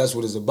mean, niggas, that's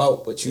what it's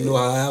about. But you know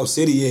how our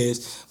city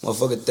is.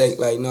 Motherfucker think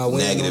like, nah,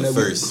 we ain't doing that.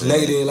 First.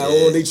 Negative, like,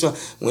 they try.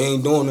 We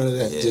ain't doing none of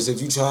that. Just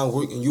if you try and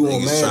work and you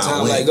on man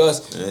time like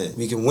us,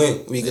 we can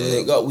win. We can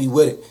link up. We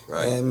with it.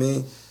 Right. You know what I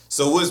mean?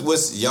 So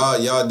what's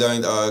y'all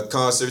done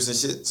concerts and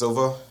shit so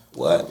far?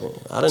 What?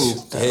 I done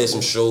had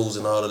some shows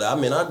and all of that. I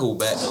mean, I go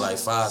back to like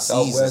 5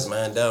 seasons,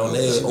 man, down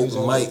there, open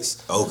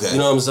mics. Okay. You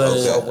know what I'm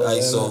saying? Okay.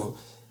 Like, so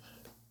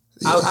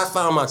I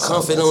found my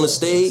comfort on the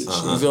stage, you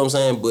feel what I'm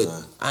saying? But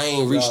I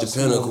ain't reached the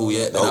pinnacle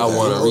yet that I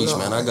want to reach,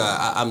 man.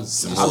 I'm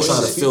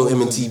trying to fill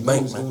M&T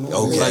Bank, man.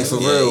 Like, for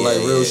real, like,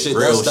 real shit.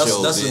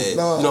 That's you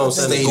know what I'm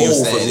saying, the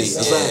goal for me.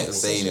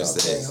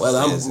 Exactly.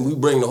 Well, we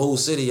bring the whole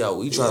city out.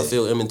 We try to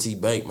fill M&T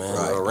Bank, man.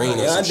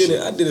 Arena. I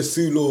did a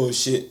few little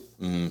shit.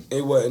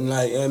 It wasn't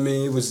like, I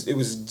mean, it was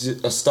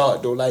just a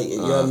start though, like, you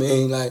know what I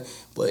mean, like,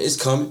 but it's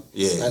coming.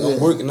 Yeah. Like, I'm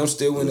working. I'm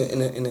still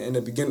in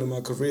the beginning of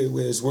my career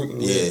where it's working.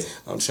 Yeah.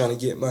 I'm trying to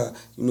get my,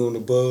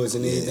 the buzz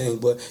and everything,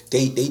 but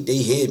they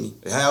hear me.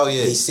 Hell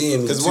yeah. They see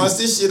me. Because once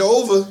this shit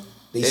over,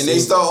 they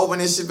start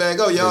opening this shit back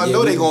up, y'all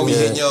know they gonna be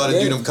hitting y'all to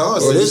do them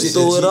concerts. Well, let's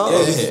throw it up.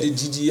 The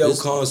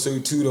GGL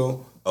concert too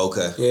though.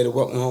 Okay. Yeah, the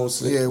Welcome Home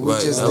Slip. Yeah, we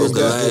just that was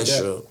did the that. last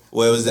show.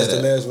 Where was that? That's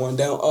the last one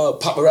down.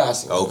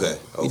 Paparazzi. Okay.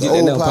 We did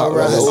that down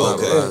Paparazzi.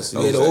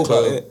 Paparazzi. Yeah, the old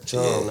Paparazzi.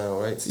 Charm now,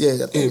 right?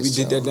 Yeah, we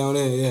did that down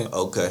there. Yeah.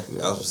 Okay,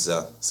 that's what's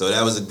up. So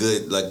that was a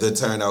good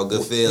turnout,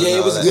 good feeling. Yeah,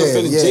 it was a good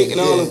feeling. Jake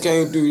and all them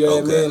came through.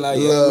 Yeah, man. Like,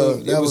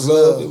 it was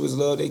love. It was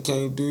love. They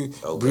came through.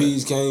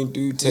 Breeze came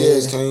through.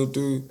 Taz came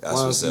through.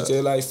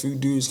 YMCJ, like, few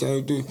dudes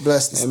came through.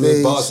 Bless the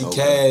stage. Bossy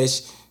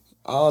Cash.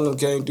 All of them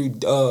came through.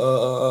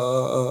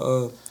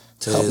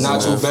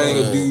 Nacho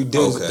Banger dude,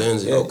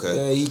 Denzel.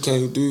 Yeah, he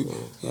came through.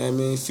 Yeah, I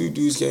mean, a few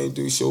dudes came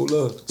through, show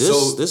love.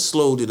 This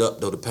slowed it up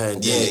though, the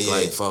pandemic,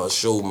 like for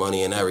show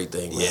money and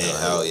everything. Yeah,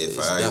 hell yeah,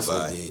 for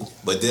everybody.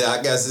 But then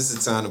I guess this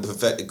is time to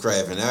perfect the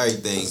craft and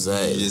everything.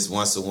 Exactly. You just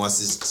once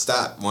it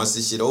stopped, once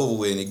this shit over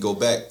with and it go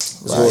back.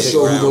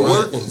 Show we been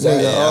working.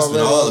 Exactly. That's when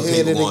all the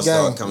people gonna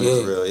start coming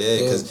for real. Yeah,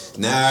 because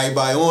now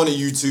everybody on the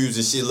YouTubes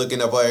and shit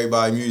looking up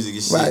everybody's music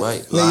and shit.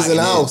 Right. Niggas in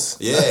the house.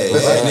 Yeah,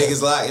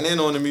 niggas locking in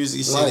on the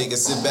music and shit. They can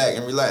sit back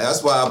and relax.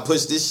 That's why I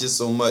push this shit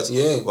so much.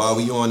 Yeah. While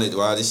we on it,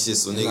 while this shit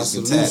so niggas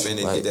can tap in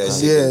and get that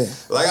shit.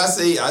 Yeah. Like I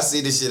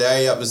say this shit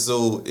every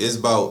episode. It's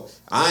about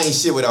I ain't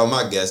shit without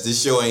my guests.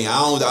 This show ain't. I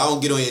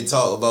don't get on here and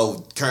talk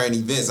about current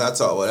events. I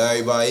talk about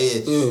everybody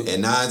here.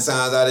 And 9 times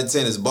out of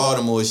 10 it's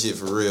Baltimore shit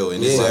for real.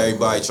 And it's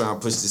everybody trying to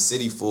push the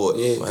city forward.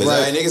 Because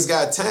niggas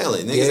got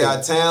talent. Niggas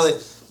got talent.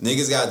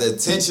 Niggas got the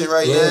attention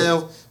right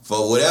now.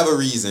 For whatever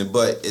reason,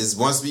 but it's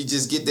once we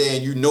just get there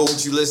and you know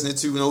what you listening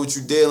to, know what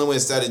you dealing with,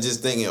 instead of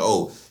just thinking,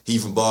 oh, he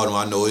from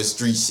Baltimore, I know it's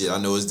street shit, I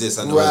know it's this,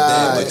 I know it's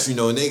that. But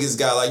niggas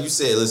got, like you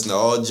said, listen to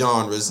all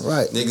genres.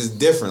 Right. Niggas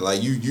different.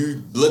 Like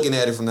you looking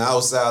at it from the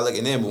outside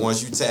looking in, but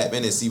once you tap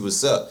in and see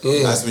what's up,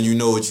 that's when you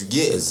know what you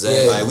get.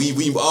 Exactly. Like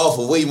we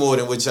offer way more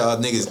than what y'all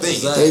niggas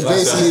think. They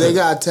they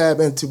gotta tap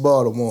into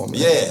Baltimore,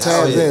 man. Yeah.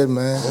 Tap in,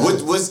 man.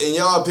 What's in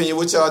y'all opinion,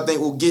 what y'all think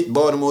will get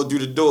Baltimore through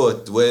the door?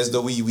 Where's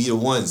we the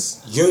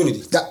ones?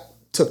 Unity.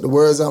 Took the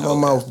words out my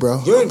mouth, bro.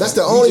 That's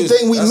the We only just-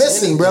 thing we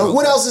missing, bro.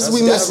 What else is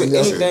we missing?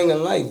 That's anything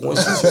in life.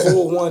 Once you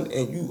pull one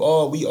and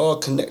we all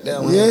connect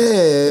that one.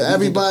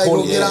 Everybody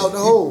gonna get out the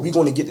hole. We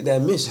gonna get to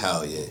that mission.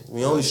 Hell yeah.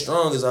 We only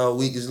strong as our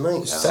weakest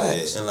link.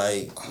 Facts. And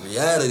like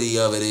reality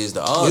of it is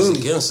the odds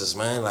against us,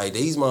 man. Like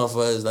these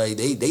motherfuckers, like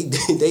they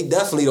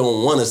definitely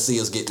don't want to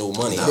see us get no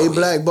money. They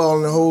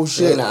blackballing the whole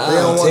shit. It ain't an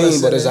iron team,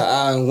 but it's an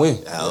iron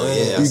win. Hell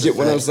yeah. You get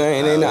what I'm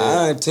saying? It ain't an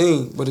iron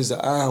team, but it's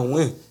an iron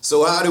win.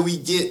 So how do we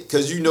get,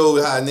 because you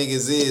know how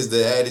niggas is,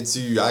 the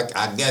attitude,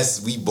 I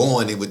guess we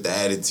born it with the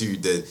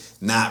attitude to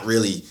not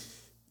really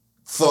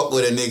fuck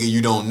with a nigga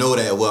you don't know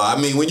that well.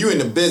 I mean, when you in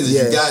the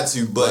business, you got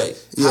to,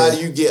 but how do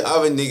you get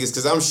other niggas,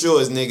 because I'm sure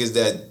it's niggas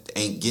that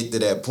ain't get to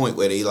that point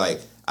where they like,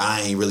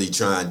 I ain't really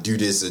trying to do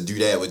this or do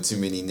that with too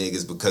many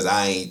niggas because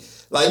I ain't,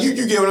 like, you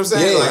get what I'm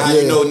saying? Like, how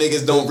you know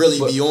niggas don't really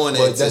be on that.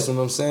 But that's what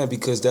I'm saying,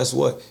 because that's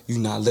what, you're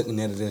not looking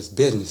at it as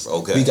business.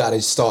 Okay. We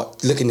gotta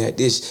start looking at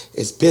this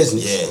as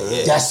business.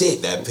 Yeah. That's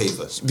it. That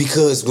paper.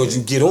 Because when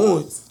you get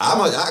on,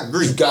 I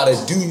agree. you gotta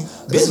do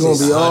business. It's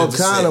gonna be all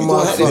kind of You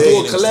gonna have to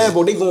motherfuckers. do a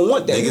collabo. They gonna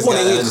want that. Niggas You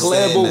wanna gotta get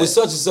collabo with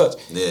such and such.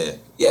 Yeah.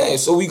 Yeah,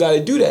 so we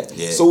gotta do that.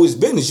 Yeah. So it's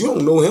business. You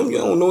don't know him. You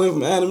don't know him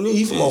from Adam and Eve.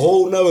 He from a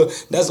whole nother.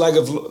 That's like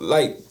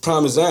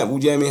prime example.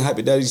 You know what I mean?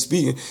 Hypothetically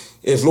speaking,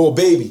 if Lil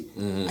Baby,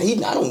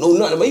 I don't know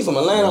nothing. But he from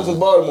Atlanta. I'm from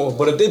Baltimore.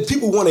 But if the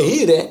people want to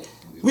hear that,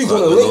 we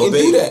gonna link and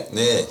do that.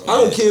 Yeah. I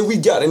don't care if we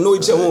got to know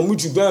each other on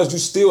mutual grounds. You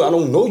still, I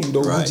don't know you though.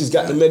 We just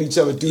got to met each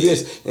other through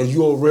this, and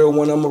you a real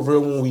one, I'm a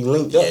real one. We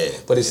linked up,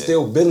 but it's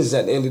still business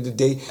at the end of the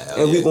day,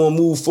 and we gonna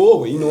move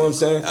forward. You know what I'm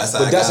saying?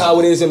 That's how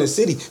it is in the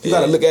city. You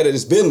gotta look at it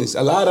as business.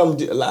 A lot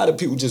of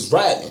people just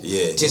riding,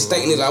 just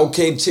thinking it's like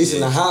okay, chasing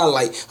the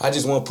highlight. I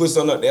just want to put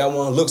something up there. I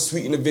want to look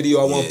sweet in the video.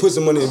 I want to put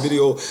some money in the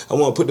video. I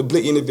want to put the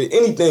blick in the video.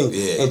 Anything,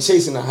 and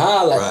chasing the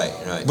highlight.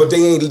 Right. But they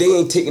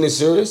ain't taking it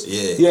serious.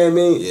 Yeah. You know what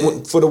I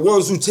mean? For the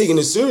ones who taking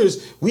it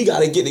serious, we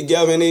gotta get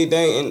together and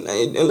everything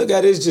and look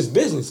at it as just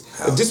business.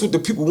 If this what the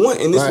people want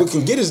and this what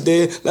can get us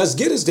there, let's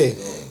get us there.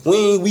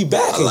 We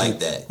backing. I like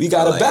that. We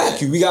gotta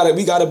back you. We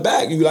gotta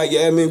back you. Like,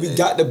 yeah, man, we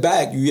got to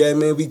back you. Yeah,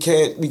 man, we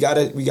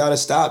gotta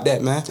stop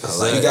that, man.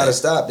 We gotta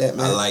stop that,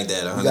 man. I like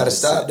that. 100%. We gotta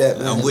stop that,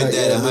 man. I'm with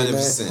that 100%.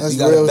 That's we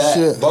gotta real back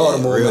shit.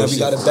 Baltimore, man. We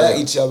gotta back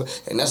real. each other,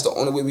 and that's the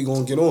only way we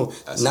gonna get on.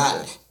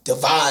 Not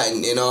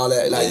dividing and all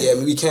that. Like, yeah,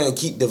 we can't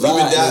keep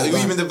dividing.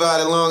 We've been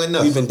divided long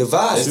enough. We've been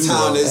divided.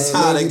 It's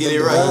time to get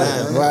it right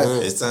now. Right.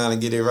 It's time to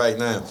get it right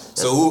now.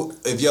 So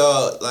if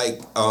y'all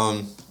like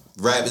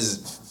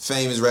rappers,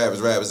 famous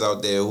rappers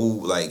out there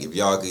who, like, if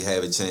y'all could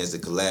have a chance to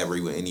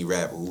collaborate with any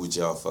rapper, who would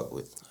y'all fuck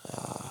with?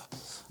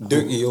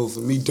 Dirk-E-O, for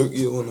me,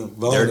 Dirk-E-O on them.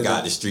 Dirk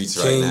got the streets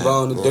right King now.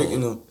 Von and Dirk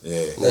in them.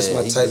 Yeah. That's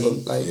my type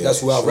of, like, that's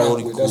who I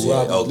rap with. That's who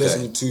I cool. be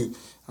listening to.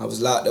 I was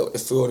locked up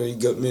with Florida. He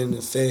got me in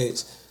the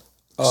feds.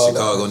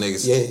 Chicago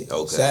niggas? Yeah,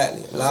 Okay.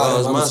 Exactly.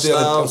 I'm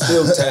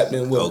still tapped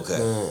in with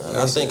Okay.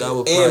 I think I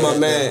would and my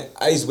man,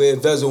 Ice Wear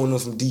Vezo on them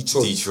from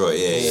Detroit.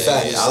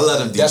 Yeah. I love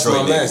them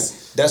Detroit niggas.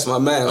 That's my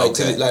man. Like,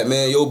 Okay. like,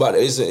 man, yo, about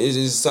it's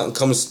something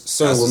coming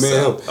soon with me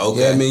and him. Okay.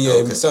 Yeah, I mean,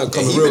 yeah, something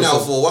coming he real been out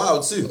soon. for a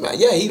while too.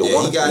 Yeah, he the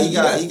one.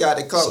 He got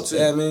the clout too.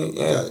 Yeah, man.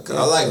 Yeah.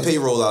 I like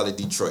Payroll out of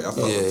Detroit. I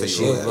fuck with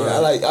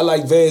Payroll. I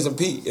like Vans and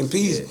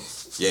Peasy.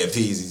 Yeah,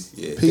 Peasy.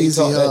 Yeah. Peasy,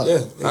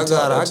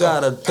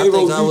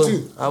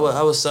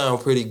 I would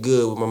sound pretty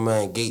good with my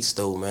man Gates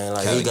though, man.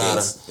 Like, he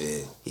gotta.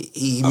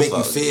 He make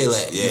me feel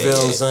that. You feel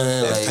what I'm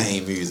saying? That like,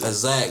 pain music.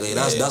 Exactly.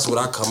 That's what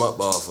I come up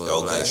off of.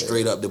 Okay. Like,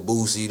 straight up the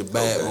Boosie, the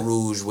Baton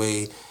Rouge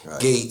way,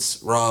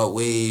 Gates, Rod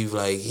Wave.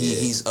 Like,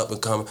 he's up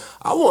and coming.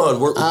 I want to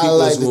work with people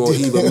that's going to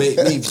either make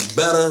me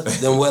better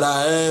than what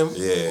I am,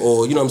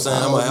 or, you know what I'm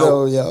saying, I might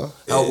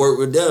outwork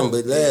with them.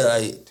 But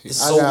like, it's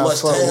so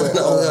much talent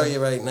out here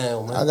right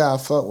now, man. I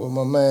gotta fuck with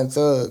my man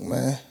Thug,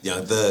 man.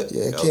 Young Thug.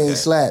 Yeah, King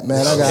Slap,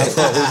 man. I gotta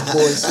fuck with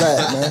boy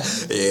Slap, man.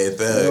 Yeah,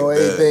 Thug. You know,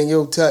 anything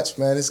you'll touch,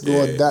 man, it's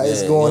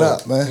going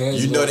up, man.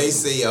 You know, they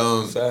say a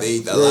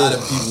lot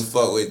of people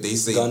fuck with, they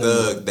say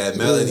Thug, that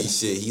melody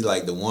shit, he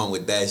like the one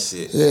with that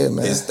shit. Yeah,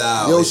 man. His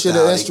style. Yo shit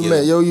an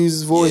instrument. Yo use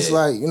his voice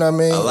like, you know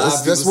what I mean?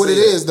 That's what it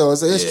is though.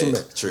 It's an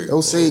instrument. True.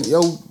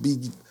 Yo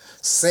be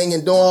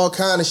singing, doing all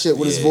kind of shit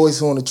with his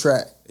voice on the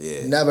track.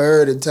 Yeah. Never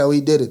heard it till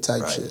he did it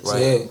type shit.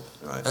 Right.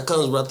 That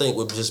comes, I think,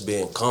 with just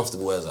being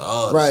comfortable as an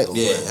artist. Right. Though,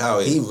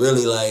 Yeah. he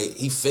really, like,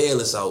 he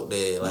fearless out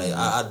there. Like,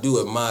 I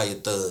do admire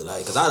Thug.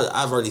 Like, because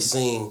I've already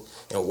seen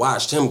and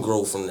watched him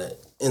grow from that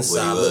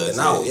inside looking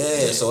out.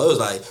 Yeah. So it was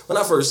like, when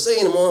I first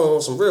seen him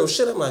on some real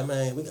shit, I'm like,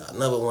 man, we got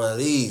another one of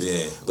these.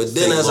 Yeah. But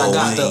then as I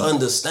got to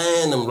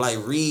understand him, like,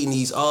 reading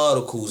these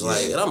articles,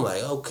 like, and I'm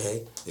like,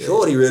 okay,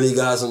 Shorty really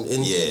got some,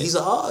 and he's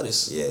an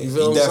artist. Yeah. You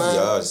feel what I'm saying? Definitely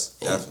an artist.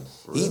 Definitely.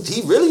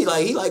 He really,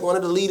 like, he like one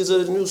of the leaders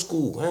of the new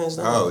school, hands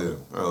down.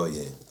 Oh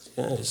yeah.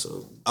 Yeah,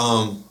 so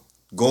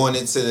going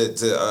into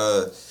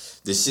the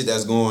shit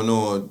that's going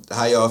on,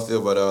 how y'all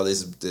feel about all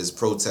this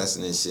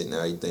protesting and shit and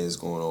everything that's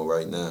going on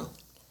right now?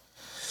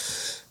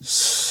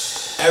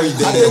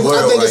 Everything I in the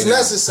world think it's right now.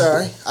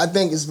 necessary. I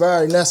think it's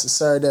very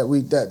necessary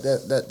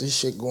that this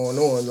shit going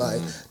on.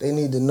 Like, they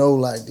need to know,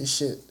 like, this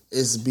shit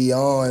is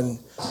beyond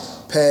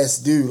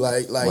past due.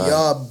 Like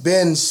y'all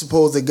been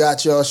supposed to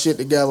got y'all shit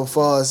together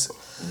for us.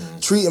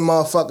 Treating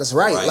motherfuckers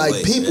right.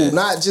 Like people,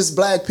 not just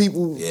black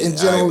people in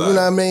general, you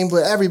know what I mean,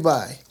 but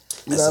everybody.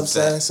 You know what I'm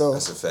saying? So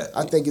that's a fact.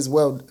 I think it's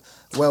well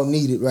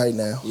needed right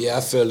now. Yeah,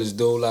 I feel as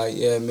though, like,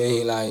 yeah,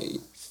 man, like,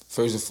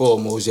 first and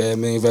foremost, yeah,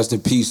 man, rest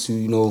in peace to,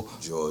 you know,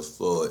 George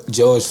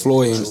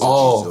Floyd and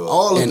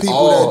all the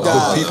people that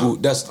died. The people,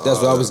 that's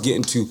what I was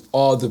getting to.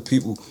 All the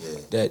people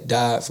that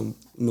died from,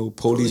 you know,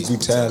 police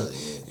brutality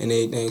and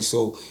everything.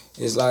 So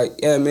it's like,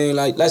 yeah, man,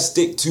 like, let's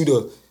stick to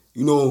the,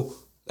 you know,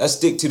 let's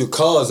stick to the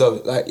cause of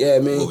it. Like, yeah,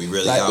 man. What we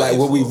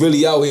really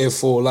really out here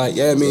for. Like,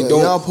 yeah, man,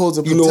 don't, y'all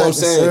supposed to you know what I'm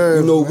saying?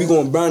 Serve, you know, man. we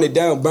gonna burn it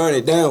down,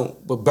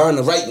 but burn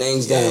the right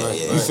things down.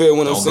 You feel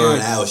what I'm saying? Don't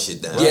burn our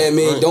shit down. Yeah,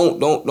 man,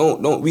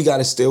 don't. We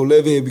gotta still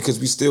live here because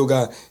we still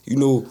got, you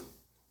know,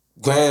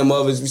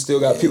 grandmothers, we still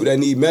got people that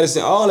need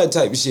medicine, all that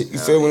type of shit. You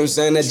feel what I'm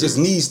saying? That just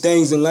needs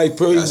things in life.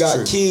 You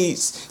got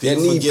kids that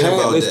need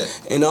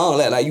parents and all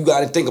that. Like, you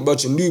gotta think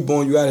about your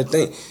newborn. You gotta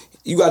think.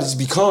 You gotta just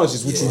be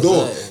conscious what you're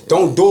doing.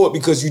 Don't do it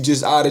because you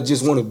just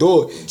just want to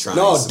do it.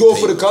 No, do it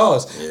for the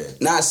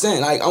cause. Not saying,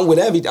 like, I'm with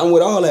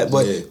all that,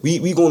 but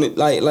we gonna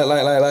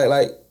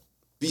like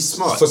be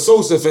smart. For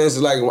Sosa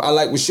fans, like, I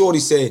like what Shorty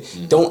said.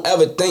 Don't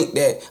ever think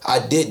that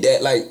I did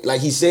that.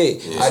 Like he said,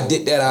 I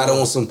did that out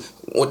on some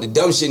what the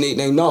dumb shit.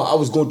 No, I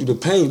was going through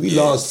the pain. We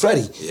lost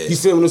Freddie. You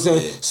feel what I'm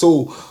saying?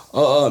 So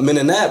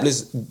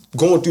Minneapolis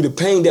going through the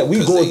pain that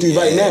we going through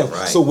right now.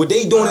 Right. So what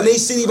they doing in their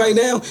city right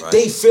now,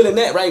 they feeling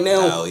that right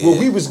now. What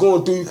we was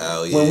going through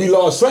when we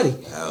lost Freddie.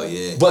 Hell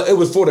yeah. But it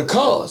was for the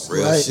cause.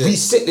 Real shit. We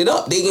set it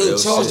up. They ain't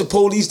charged the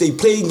police. They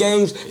played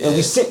games and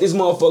we set this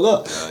motherfucker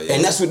up.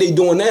 And that's what they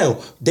doing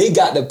now. They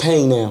got the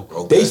pain now.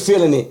 They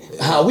feeling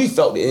it how we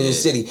felt it in the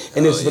city.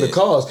 And it's for the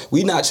cause.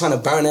 We not trying to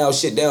burn our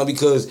shit down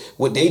because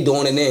what they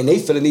doing in there and they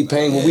feeling their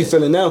pain what we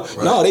feeling now.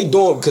 Right. No, they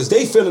doing because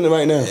they feeling it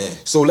right now.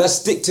 So let's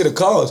stick to the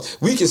cause.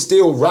 We can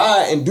still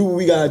ride and do what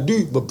we gotta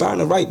do, but burn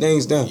the right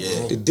things down.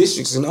 The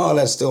districts and all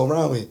that still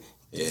around here.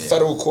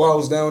 Federal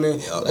courts down there.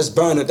 Let's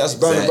burn it. That's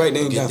burn the right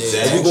thing down.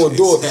 If we gonna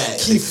do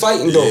it, keep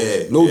fighting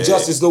though. No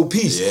justice, no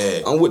peace.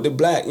 I'm with the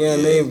black, you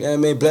know what I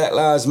mean? Black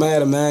Lives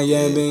Matter, man. You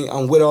know what I mean?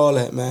 I'm with all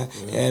that, man.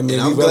 And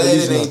I'm glad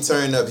it ain't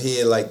turned up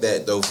here like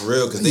that though, for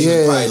real. Cause they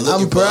was probably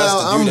looking for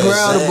us to do that. I'm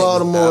proud of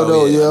Baltimore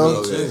though,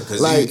 yo.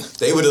 Like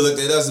they would have looked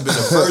at us and been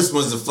the first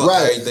ones to fuck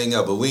everything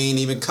up, but we ain't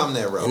even come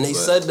that route. And they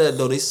said that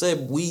though. They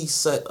said we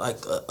set like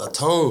a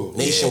tone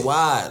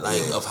nationwide,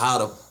 like of how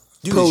to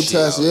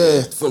protest,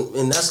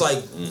 and that's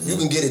like you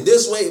can get it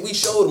this way. We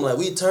showed them like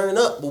we turn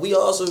up, but we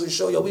also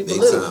show y'all we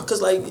political.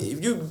 Cause like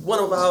if you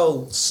one of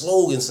our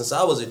slogans since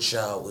I was a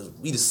child was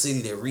 "We the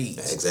city that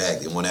reads."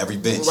 Exactly, on every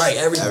bench. Right,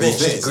 every bench,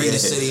 the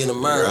greatest city in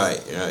America.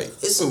 Right.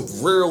 It's some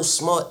real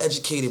smart,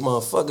 educated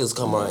motherfuckers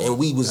come around, and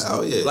we was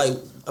like.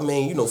 I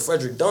mean, you know,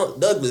 Frederick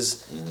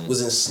Douglass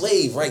was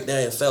enslaved right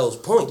there in Fells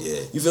Point.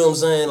 You feel what I'm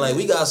saying? Like,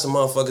 we got some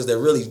motherfuckers that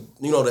really,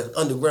 you know, the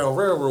Underground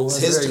Railroad.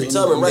 History. They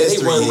run right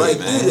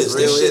through this.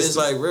 This shit is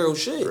like real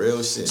shit.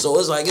 Real shit. So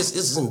it's like,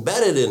 it's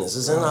embedded in us.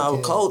 It's in our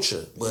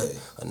culture. But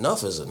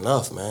enough is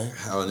enough, man.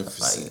 100%.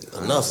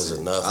 Like, enough is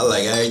enough. I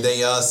like everything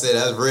y'all said.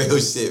 That's real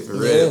shit, for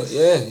real.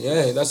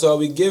 Yeah. That's all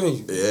we giving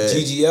you.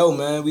 GGL,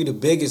 man. We the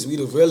biggest. We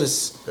the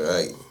realest.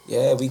 Right.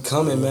 Yeah, we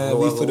coming, man.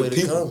 We for the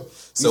people.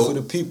 We for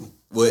the people.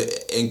 What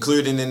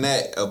including in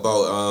that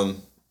about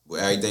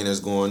everything that's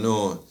going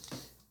on,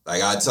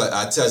 like I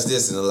touched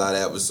this in a lot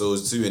of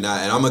episodes too, and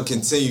I'm gonna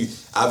continue.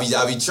 I be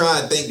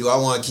trying to think. Do I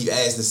want to keep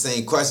asking the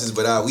same questions?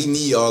 But we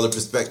need all the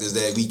perspectives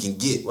that we can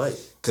get. Right.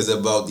 Cause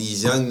about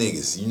these young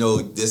niggas, you know,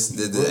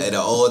 at an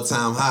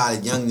all-time high,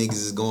 the young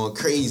niggas is going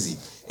crazy,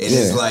 and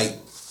it's like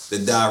the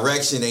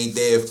direction ain't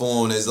there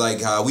for them. It's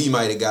like how we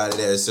might have got it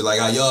there. So like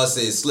how y'all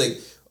said, Slick.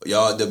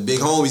 Y'all, the big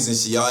homies and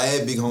shit, y'all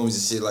had big homies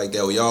and shit like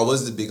that. Well, y'all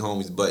was the big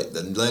homies, but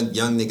the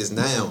young niggas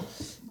now,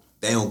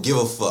 they don't give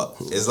a fuck.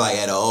 It's like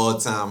at an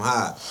all-time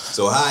high.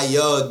 So how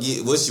y'all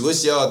get,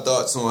 what's y'all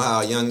thoughts on how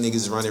young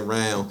niggas running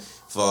around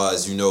far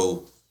as, you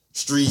know,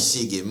 street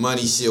shit, get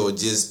money shit, or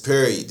just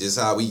period, just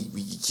how we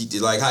keep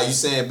it, like how you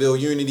saying build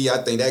unity, I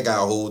think that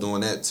got a hold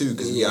on that too,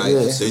 because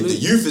the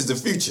youth is the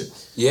future.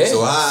 Yeah.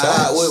 So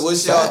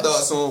what's y'all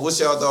thoughts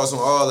on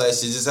all that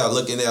shit? Just how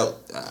looking out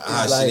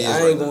how shit is.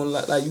 I ain't gonna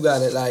like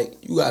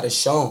you gotta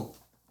show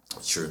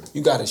them. True.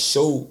 You gotta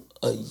show.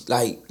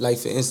 Like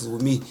for instance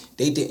with me,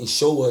 they didn't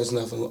show us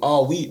nothing.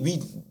 All we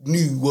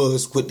knew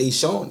was what they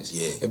showing us.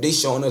 Yeah. If they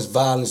showing us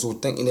violence or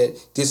thinking that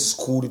this is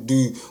cool to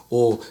do,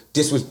 or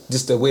this was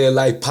just the way of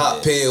life,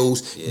 pop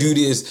pills, do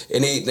this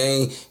and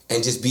anything,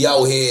 and just be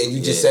out here and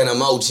you just saying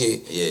I'm out here.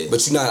 Yeah.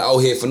 But you're not out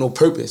here for no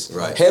purpose.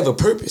 Right. Have a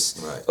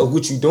purpose of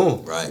what you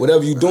doing. Right.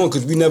 Whatever you doing,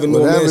 because we never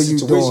know whatever you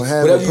doing.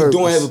 Whatever you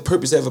doing, have a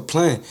purpose, have a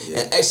plan,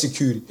 and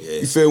execute it. Yeah.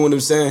 You feel what I'm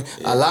saying?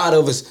 Yeah. A lot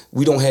of us,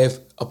 we don't have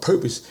a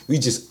purpose. We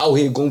just out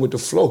here going with the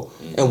flow,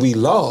 and we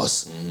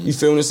lost. You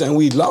feel what I'm saying?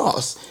 We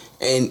lost.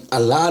 And a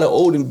lot of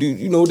older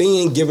dudes, you know, they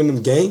ain't giving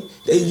them game.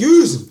 They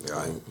use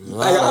them.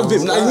 Right.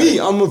 Like me,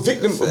 I'm a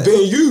victim of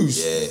being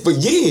used for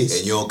years.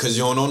 And because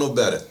you don't know no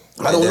better.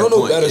 I don't know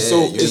no better,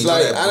 so it's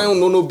like I don't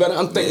know no better.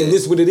 I'm thinking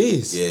this what it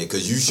is. Yeah,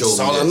 because you showed me this.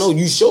 That's all I know.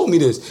 You showed me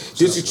this.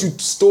 This what you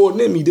stored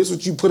in me. This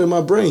what you put in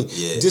my brain.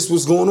 Yeah. This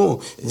what's going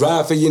on.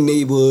 Ride for your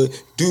neighborhood.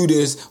 Do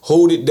this.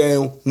 Hold it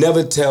down.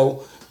 Never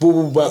tell. Boo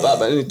boo blah blah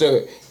blah. And the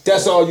third.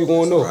 That's all you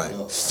gonna know. Right.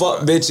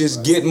 Fuck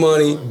bitches, get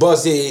money,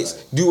 bust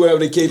heads, do whatever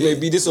the case may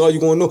be. This is all you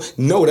gonna know.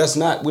 No, that's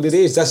not what it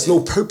is. That's no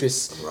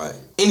purpose. Right.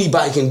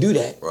 Anybody can do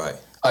that. Right.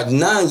 A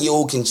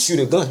 9-year-old can shoot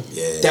a gun.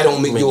 Yeah. That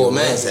don't make you a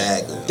man.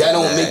 Exactly. That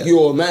don't make you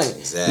a man.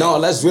 Exactly. No,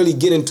 let's really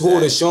get into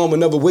it and show them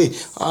another way.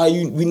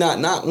 We not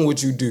knocking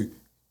what you do.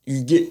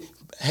 You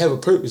have a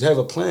purpose, have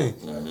a plan.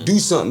 Mm-hmm. Do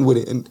something with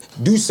it and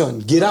do something.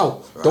 Get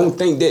out. Right. Don't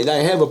think that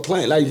have a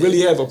plan.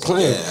 Really have a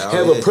plan.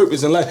 Have a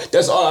purpose in life.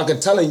 That's all I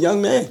can tell a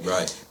young man.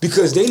 Right.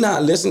 Because they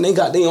not listening. They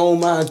got their own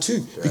mind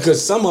too. Right.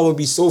 Because some of them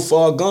be so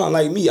far gone.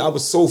 Like me, I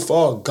was so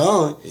far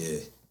gone. Yeah.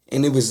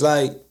 And it was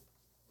like,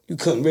 you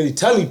couldn't really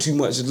tell me too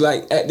much.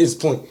 Like at this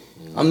point,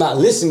 I'm not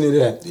listening to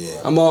that. Yeah.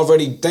 I'm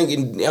already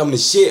thinking I'm the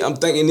shit. I'm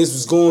thinking this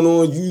was going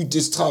on. You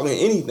just talking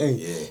anything.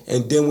 Yeah.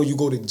 And then when you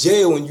go to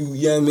jail and you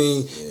know what I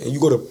mean, and you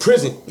go to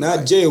prison,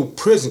 not jail,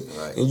 prison,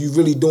 and you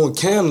really doing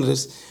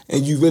cameras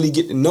and you really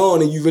get to know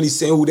and you really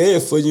saying who there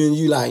for you and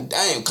you like,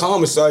 damn,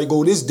 commissary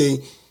go this day.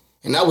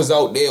 And I was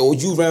out there, or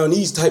you around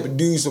these type of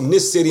dudes from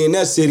this city and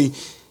that city,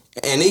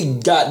 and they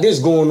got this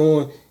going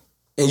on.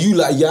 And you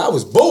like, yeah, I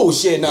was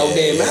bullshitting out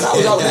there, man. I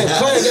was out there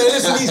playing, man,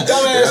 listen to these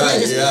dumbass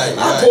niggas.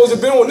 I'm supposed to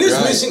have been on this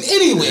mission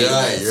anyway.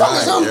 Fuck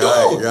is I'm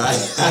doing.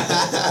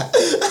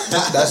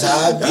 That's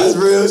how I be. That's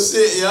real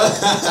shit, yo.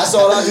 That's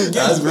all I can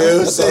get. That's real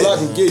That's shit. all I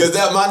can get. Because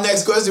that my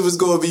next question was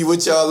going to be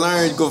what y'all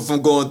learned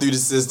from going through the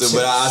system,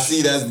 but I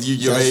see that you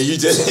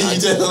just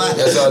learned.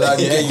 That's all I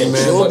can get you,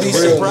 man. You'll be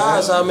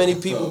surprised how many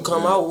people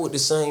come out with the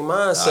same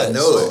mindset. I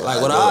know it.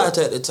 Like what I had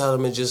to tell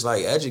them is just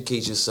like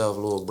educate yourself,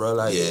 little bro.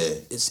 Like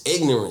it's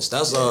ignorance.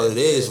 That's all it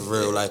is for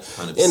real. Like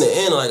 100%. In the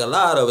end, like a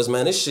lot of us,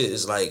 man, this shit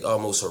is like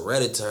almost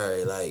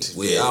hereditary. Like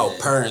with our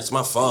parents,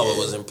 my father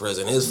was in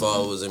prison, his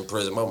father was in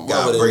prison. My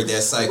mother break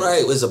that cycle.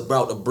 Right, it's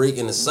about to break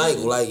in the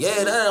cycle. Like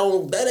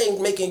that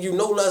ain't making you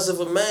no less of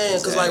a man.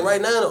 Cause like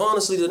right now,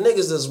 honestly, the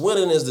niggas that's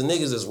winning is the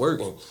niggas that's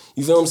working.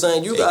 You feel what I'm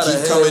saying? You gotta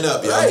keep coming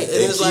up, yo. Right,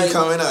 they keep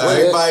coming up.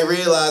 Everybody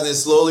realizing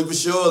slowly but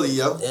surely,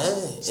 yo. Yeah,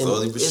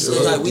 slowly but surely.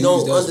 It's like we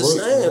don't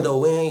understand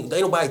though. Ain't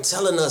nobody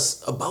telling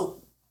us about.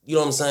 You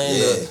know what I'm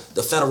saying?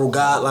 The federal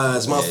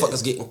guidelines.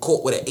 Motherfuckers getting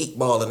caught with an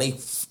 8-ball and they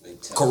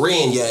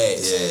Korean your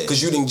ass.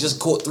 Cause you done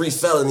just caught 3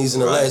 felonies in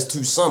the last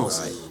 2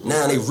 summers.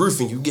 Now they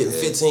roofing you getting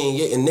 15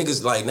 years and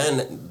niggas like now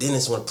then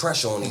it's when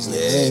pressure on these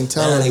niggas.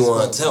 Now they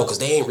want to tell cause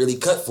they ain't really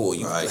cut for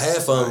you.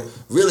 Half of them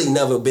really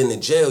never been to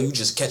jail. You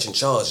just catching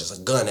charges.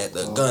 A gun at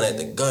the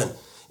gun.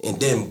 And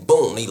then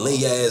boom, they lay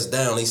your ass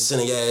down. They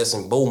send your ass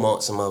in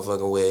Beaumont some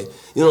motherfucking way.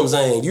 You know what I'm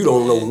saying? You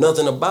don't know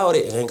nothing about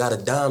it and ain't got a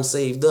dime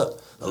saved up.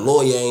 A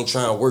lawyer ain't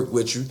trying to work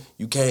with you.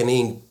 You can't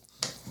even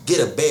get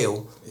a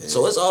bail.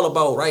 So it's all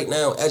about right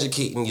now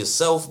educating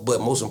yourself,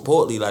 but most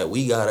importantly, like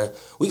we gotta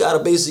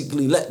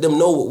basically let them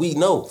know what we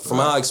know from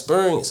our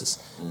experiences.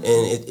 And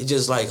it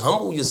just like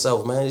humble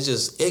yourself, man. It's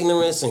just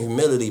ignorance and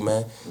humility,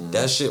 man.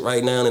 That shit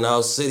right now in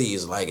our city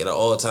is like at an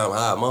all-time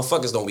high.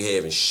 Motherfuckers don't be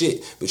having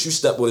shit, but you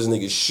step on this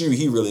nigga's shoe,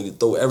 he really need to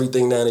throw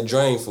everything down the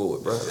drain for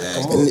it, bro.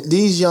 Come on. And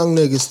these young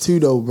niggas too,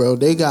 though, bro.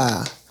 They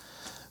gotta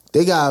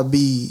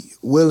be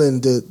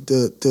willing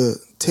to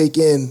take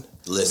in.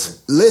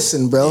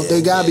 Listen, bro.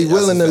 They gotta be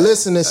willing to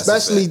listen,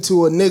 especially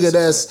to a nigga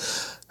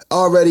that's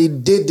already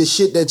did the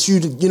shit that you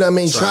know what I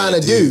mean, trying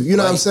to do. You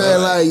know what I'm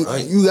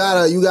saying? You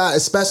gotta,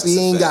 especially he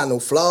ain't got no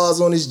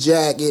flaws on his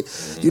jacket.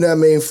 You know what I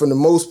mean? For the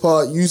most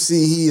part, you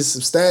see he is a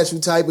substantial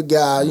type of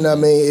guy. You know what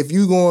I mean? If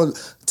you going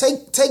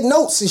take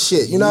notes and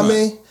shit, you know what I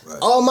mean?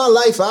 All my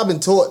life I've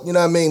been taught, you know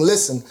what I mean,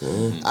 listen.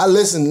 I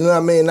listen, you know what I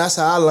mean? That's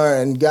how I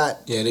learned and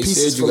got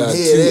pieces from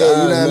here,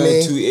 there, you know what I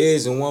mean? 2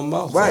 ears and 1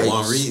 mouth. Right.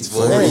 One reads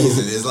for a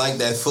reason. It's like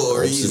that for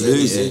a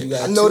reason.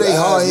 I know they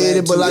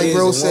hard-headed, but like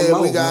bro said,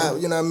 we got,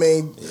 you know what I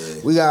mean?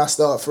 We gotta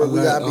start from,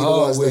 we gotta be the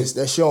ones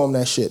that show them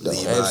that shit, though.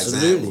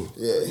 Absolutely.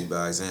 Lead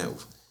by example.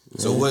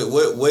 So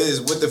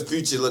what the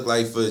future look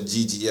like for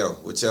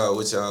GGL? What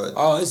y'all?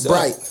 Oh, it's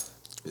bright.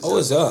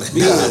 It's up.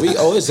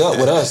 It's up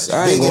with us.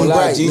 I ain't gonna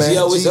lie.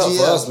 GGL was up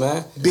for us,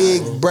 man.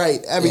 Big,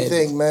 bright,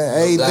 everything, man.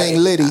 Everything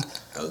litty.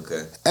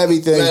 Okay.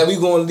 Everything. Man, we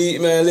gonna lead,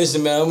 man.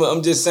 Listen, man.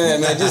 I'm just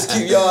saying, man. Just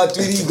keep y'all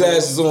 3D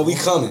glasses on. We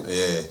coming.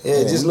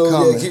 Yeah. Just know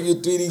that. Keep your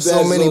 3D glasses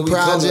on. So many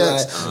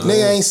projects.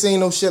 Nigga ain't seen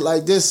no shit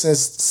like this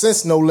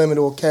since No Limit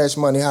or Cash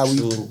Money. How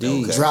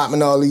we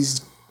dropping all these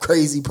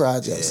crazy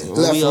projects.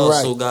 We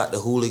also got the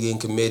Hooligan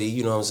Committee,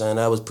 you know what I'm saying?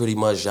 That was pretty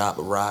much Jop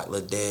Rock,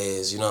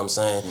 Ladez, you know what I'm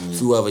saying? A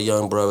few other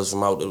young brothers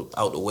from out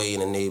the way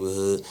in the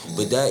neighborhood.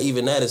 But that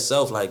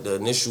itself, like the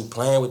initial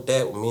plan with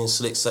that, when me and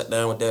Slick sat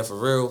down with that for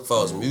real, as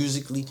far as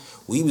musically,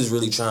 we was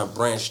really trying to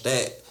branch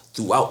that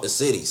throughout the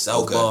city.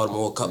 South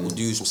Baltimore, a couple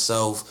dudes from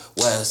South,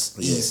 West,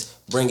 East,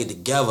 bring it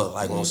together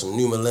like on some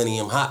new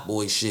millennium hot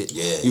boy shit.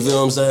 You feel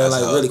what I'm saying?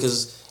 Like really,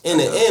 because in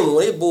the end,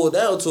 when they boil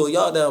down to it,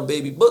 y'all down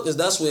baby bookers,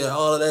 that's where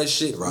all of that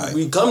shit,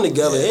 we come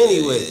together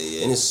anyway.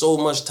 And there's so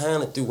much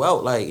talent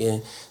throughout, like,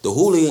 and the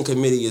Hooligan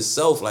Committee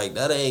itself, like,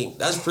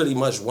 that's pretty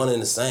much one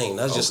and the same.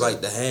 That's just like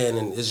the hand,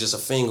 and it's just a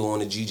finger on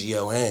the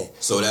GGL hand.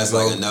 So that's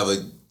like another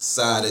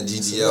side of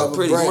GGL?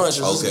 Pretty much.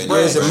 Okay.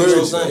 It's a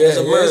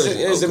merge.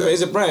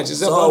 It's a branch.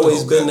 It's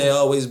always been there,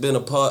 always been a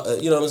part,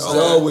 you know what I'm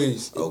saying?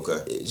 Always.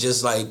 Okay.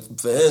 Just like,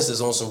 for instance,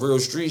 on some real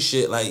street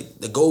shit, like,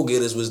 the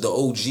Go-Getters was the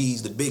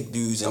OGs, the big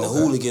dudes, and the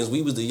Hooligans,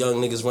 we was the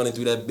young niggas running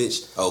through that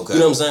bitch. Okay. You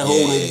know what I'm saying?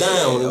 Holding it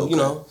down, you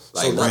know?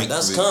 Like so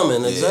that's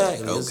coming,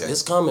 exactly.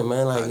 It's coming,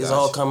 man. Like, it's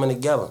all coming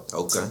together.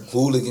 Okay.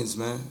 Hooligans,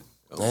 man.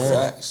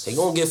 They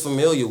gonna get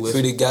familiar with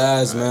Free the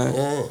guys, man.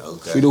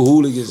 Free the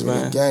hooligans,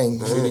 man.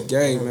 Free the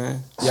gang,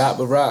 man.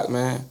 Yappa Rock,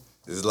 man.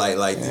 It's like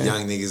the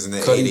young niggas in the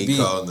 80s they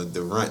call them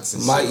the runts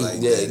and shit like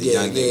that. The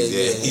young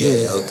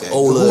niggas, okay.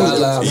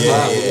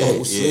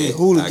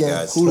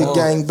 Hooligan,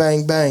 gang,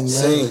 bang, bang,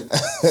 man.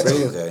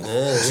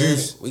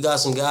 Juice. We got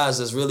some guys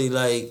that's really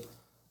like,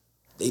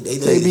 They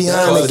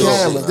behind the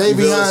camera. They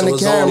behind the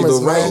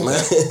cameras, man.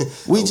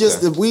 We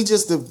just the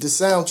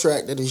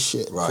soundtrack to this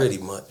shit. Pretty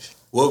much.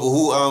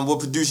 What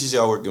producers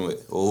y'all working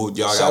with? Or who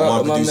y'all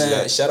got one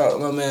producer? Shout out to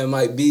my man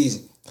Mike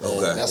Beasley.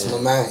 Okay. That's my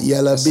man.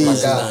 Yella That's my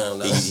Beezy. guy.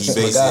 He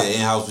basically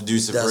in-house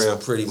producer for real.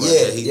 Pretty much.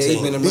 Yeah,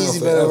 he been around Beezy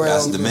been forever.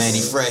 That's around. the Manny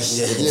Fresh.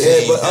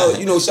 Yeah, but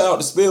you know, shout out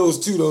to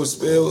Spills too though.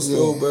 Spills,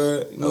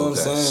 Spillbird. You know what I'm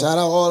saying? Shout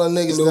out all the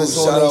niggas You know, that's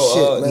on shout that out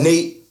shit, man.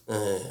 Nate.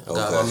 I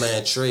got my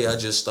man Trey. I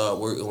just started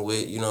working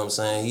with. You know what I'm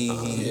saying?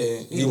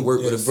 He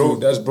worked with a few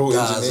that's bro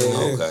guys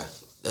engineer. Okay.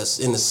 that's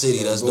in the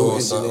city that's Bro doing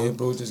engineer, something.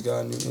 bro just got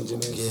a new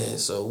engineer. Yeah,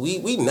 so we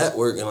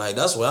networking, like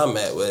that's where I'm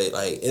at with it.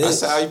 Like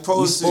That's how you we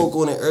supposed to. spoke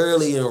on it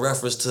early in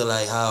reference to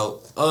like how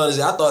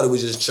honestly I thought it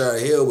was just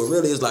Cherry Hill, but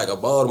really it's like a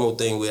Baltimore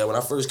thing where when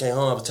I first came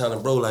home I was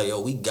telling bro like,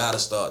 yo, we gotta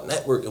start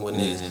networking with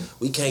niggas.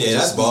 We can't Yeah,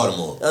 just that's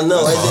Baltimore. I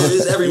know,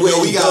 it's everywhere.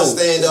 We got go.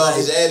 stand off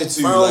his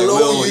attitude. If I don't Like,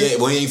 know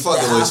you, we ain't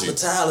fucking that with you.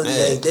 hospitality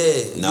Man. ain't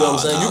there. You know what I'm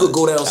saying? Nah, You could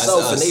go down that's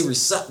south and us. they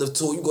receptive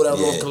to it. You go down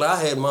North Carolina.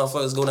 I had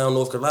motherfuckers go down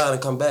North Carolina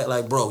and come back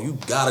like, bro, you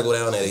gotta go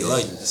down there. They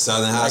like you.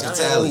 Southern Like, I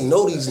hospitality. don't even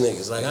know these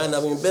niggas. Like I ain't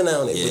never even been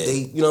down there. Yeah. But they,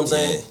 you know what I'm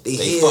saying? Yeah. They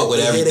They hear, fuck with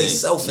they hear everything. they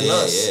self and Yeah,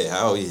 us. yeah,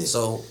 hell yeah.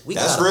 So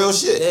That's real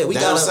shit. Yeah, we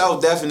down gotta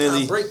south definitely.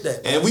 gotta break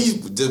that. And we,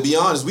 to be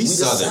honest, we the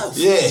southern. South.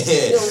 Yeah, You know,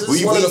 this we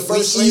is one of the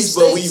first slave east,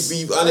 but we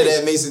states. be under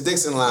that Mason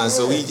Dixon line.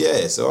 So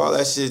so all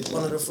that shit.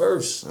 One of the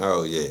first.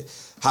 Oh yeah.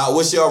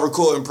 What's y'all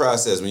recording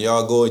process when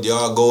y'all go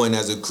in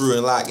as a crew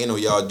and lock in, or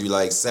y'all do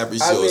like separate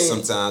shows?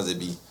 Sometimes it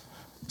be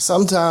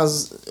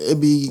Sometimes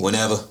it be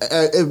whenever.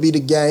 It be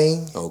the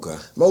game. Okay.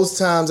 Most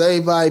times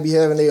everybody be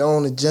having their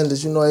own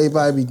agendas. You know,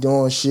 everybody be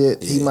doing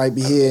shit. He might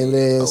be here and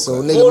there. So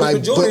Okay. nigga might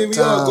majority book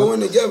we all time. going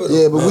together.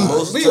 Yeah, but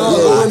we all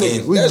lock going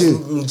in. in. We That's do.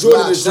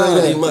 majority of the Straight time.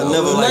 in.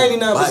 Never, like,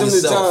 99% of the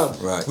yourself.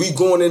 time, Right. we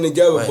going in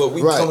together, Right. but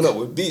we Right. coming up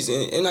with beats,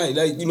 and I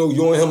like you know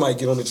you and him might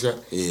get on the track.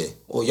 Yeah.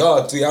 Or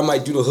y'all three, I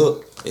might do the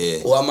hook. Yeah.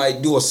 Or I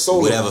might do a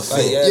solo. Whatever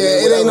fit. Yeah,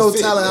 it ain't no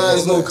telling how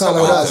it's gonna come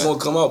how out. it's gonna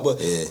come out,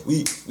 but Yeah.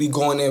 we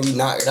go in there, we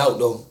knock it out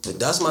though. But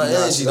that's my Nah,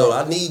 energy no. though.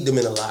 I need them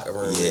in the locker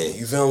room. Yeah.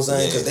 You feel what I'm saying?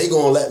 Yeah. Because they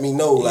gonna let me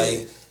know Yeah.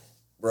 like,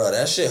 bro,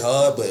 that shit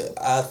hard, but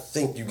I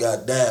think you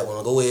got that. When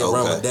I go ahead and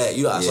run Okay. with that, so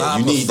Yeah, I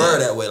you need prefer that.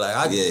 that way. Like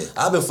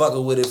I've been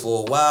fucking with it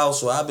for a while,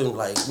 so I've been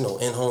like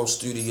in home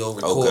studio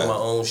recording Okay. my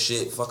own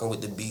shit, fucking with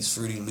the beats,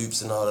 Fruity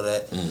Loops, and all of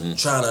that, Mm-hmm.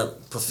 trying to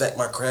perfect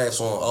my crafts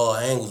on all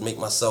angles, make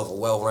myself a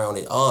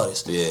well-rounded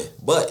artist. Yeah.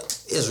 But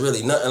it's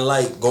really nothing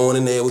like going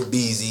in there with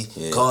Beezy,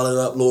 calling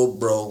up Lil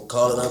Bro,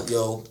 calling up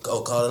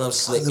calling up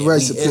Slick, The and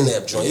recipe. be in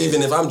that joint. Yeah.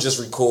 Even if I'm just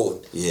recording,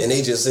 Yeah. and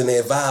they just in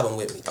there vibing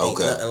with me. Ain't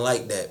Okay. nothing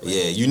like that. Man.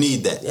 Yeah, you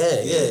need that.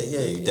 Yeah.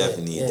 You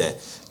definitely need yeah. that.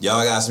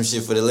 Y'all got some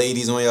shit for the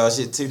ladies on y'all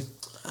shit too?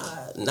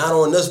 Not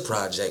on this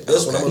project.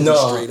 This one I'm gonna No,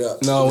 be straight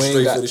up. no, we ain't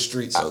straight got- for the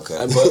streets. Okay.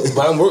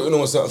 But I'm working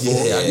on something for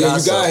him. Yeah, I You got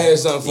gotta something. have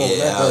something for him.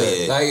 Yeah, hell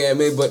yeah. Like yeah,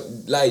 man, but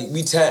like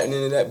we tapping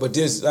into that. But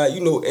this, like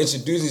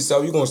introducing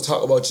yourself. You gonna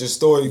talk about your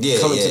story, Yeah,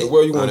 coming yeah, to the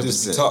world. You gonna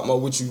just 100%. talk about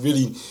what you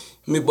really.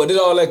 I mean, but it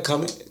all that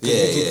coming. Yeah,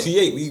 we can yeah.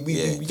 create.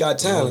 Yeah. We got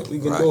talent. We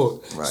can Right,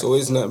 do it. right. So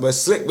it's not. But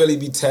Slick really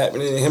be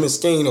tapping in. Him and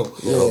Skano.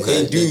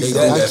 okay. They do They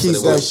that. I keep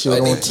that shit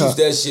Like, they on keep top.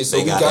 that shit. So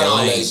They we got got that all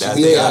lane. that shit. That's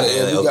We they got got it.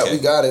 that, okay. We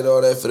got it.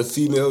 All that for the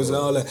females and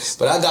all that.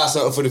 But I got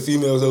something for the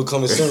females though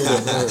coming soon. Though. I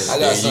got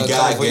Yeah, you something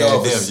gotta coming for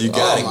y'all. grab them. You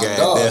gotta Oh, my grab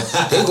God.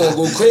 them. They gonna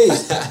go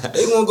crazy.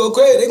 They gonna go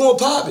crazy. They gonna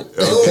pop it.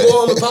 They gonna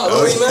go on and pop it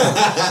on their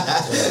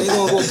man. They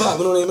gonna go pop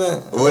it on their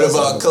man. What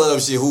about club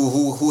shit?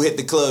 Who hit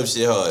the club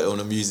shit hard on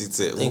the music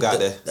tip? Who got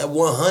that? That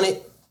 100.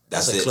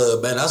 That's That's a it.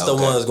 club band. That's the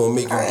Okay. one that's gonna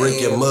make you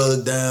break your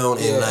mug down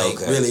and like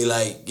okay. really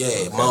like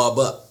mob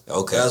up.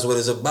 Okay. That's what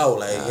it's about.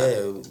 Like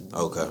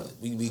Okay.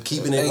 we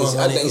keeping I it think,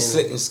 100. I think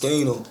Slick and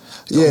Skano.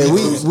 Yeah,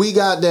 we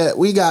got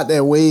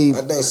that wave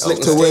I think Slick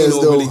and to where it's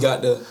Skano though. really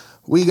got the.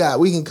 We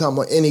can come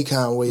on any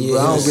kind of way, bro.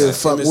 I don't Yeah, give a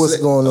fuck Slick- what's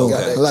going on. got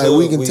that Like club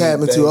we can weed tap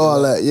into banging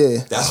all up. that.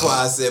 Yeah. That's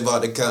why I said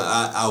about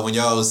the when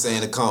y'all was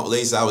saying the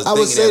compilation. I was I would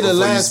thinking say that the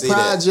before you last say that.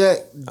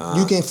 project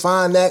you can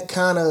find that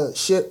kind of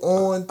shit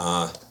on.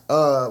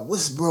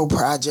 What's bro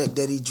project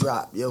that he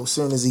dropped, yo, as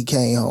soon as he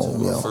came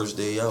home, yo. First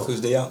day out.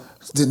 First day out.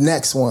 The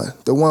next one.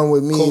 The one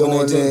with me on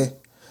COVID-19. there.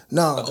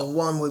 No, the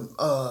one with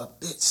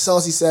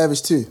Saucy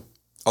Savage too.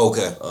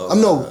 Okay.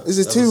 Is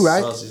it two,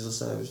 right? Saucy's a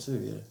Savage too,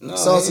 yeah. No,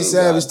 Saucy he ain't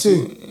Savage got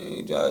too. He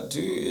ain't got two.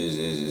 It's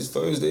his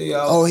first day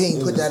out. Oh, he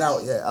ain't put that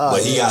out yet.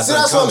 But he got See,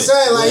 something that's what I'm coming.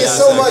 saying. Like, He it's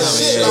got so much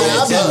something shit.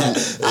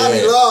 coming. Like,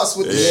 I be lost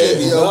with the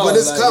shit, yo. But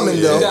it's Like, coming,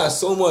 we though. got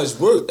so much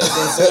work. That's what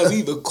I'm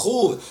saying. We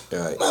record.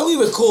 Right. Man, we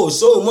record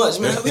so much,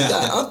 man. We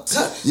got, I'm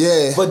tired.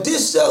 Yeah. But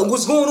this,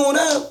 what's going on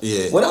now?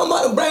 Yeah. What I'm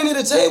about to bring to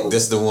the table,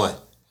 This the one.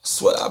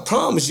 that's what I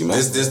promise you, man.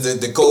 This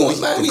the Kobe, Come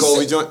on, man, the we Kobe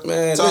sit- joint.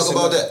 Man, Talk listen,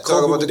 about man, that.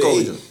 Talk about the with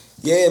Kobe A. joint.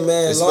 Yeah,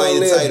 man, Explain long the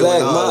live title Black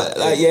and all Mamba. that,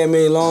 Like, yeah. yeah,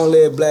 man, long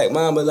live Black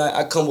Mamba. Like,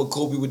 I come with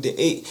Kobe with the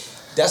 8.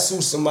 That's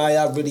who somebody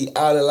I really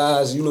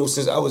idolized,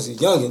 since I was a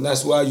youngin'.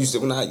 That's why I used to,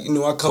 when I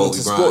come Kobe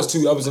into Bryant. sports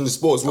too. I was in the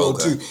sports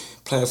world Okay. too,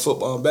 playing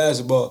football and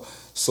basketball.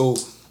 So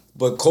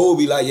But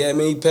Kobe, like, yeah,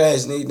 man, he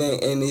passed and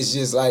everything, and it's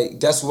just like,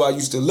 that's who I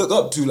used to look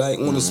up to, like,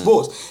 on the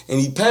sports. And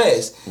he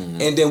passed.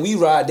 And then we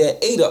ride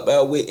that 8 up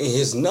our way, and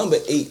his number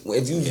 8,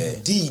 if you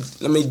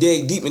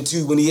dig deep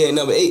into when he had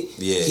number 8,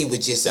 he was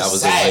just a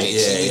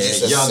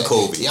savage. Young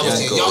Kobe. I was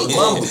a young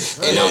Kobe.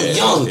 And I'm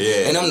young,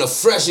 and I'm the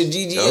fresher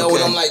GGL,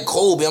 and I'm like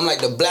Kobe. I'm like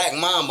the Black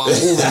Mamba. I'm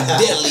moving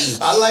deadly.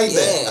 I like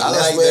that. I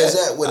like where that.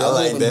 it's at with it.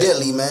 I'm moving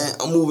deadly, man.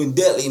 I'm moving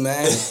deadly,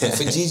 man.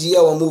 For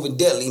GGL, I'm moving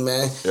deadly,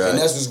 man. And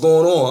that's what's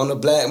going on. I'm the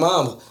Black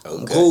Mamba.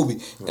 I'm Kobe.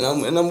 And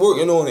I'm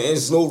working on it. And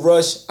it's no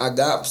rush. I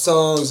got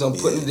songs. I'm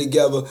putting it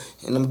together.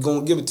 And I'm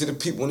going to give it to the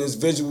people. And there's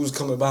visuals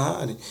coming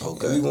behind it. And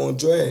we going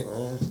to drag.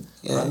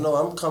 I know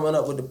I'm coming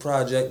up with the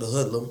project, the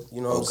Hoodlum.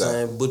 You know what I'm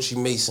saying?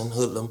 Butchie Mason,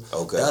 Hoodlum.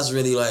 That's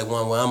really like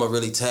one where I'm going to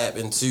really tap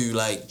into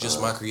like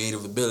just my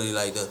creative ability.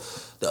 Like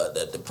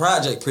the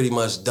project pretty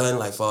much done.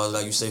 Like far as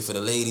like you say for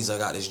the ladies, I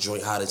got this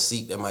joint Hide and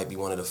Seek. That might be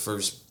one of the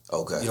first, you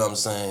know what I'm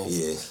saying?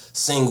 Yeah.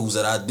 Singles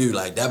that I do.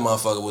 Like that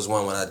motherfucker was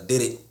one when I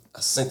did it. I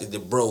sent it to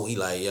bro. He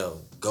like, yo,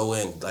 go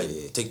in, like,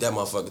 take that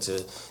motherfucker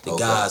to the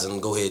guys and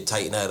go ahead and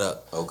tighten that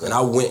up. And I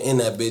went in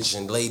that bitch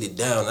and laid it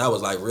down. That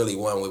was like really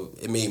one where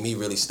it made me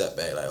really step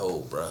back. Like,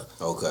 oh, bro,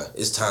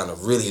 it's time to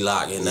really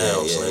lock in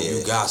now. So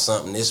you got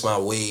something. This my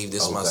wave.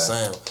 This my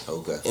sound.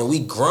 And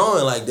we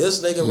growing like this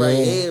nigga right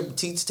here,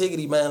 Teach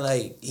Tiggity, man.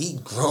 Like he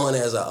growing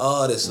as an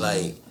artist.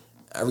 Like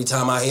every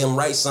time I hear him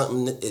write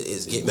something,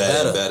 it's getting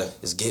better.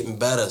 It's getting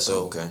better.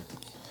 So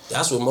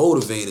that's what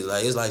motivated.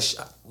 Like it's like.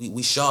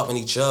 We sharpen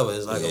each other.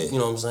 It's like, you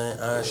know what I'm saying?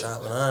 Iron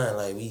sharpen iron.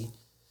 Like, we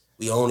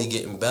only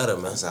getting better,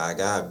 man. That's how I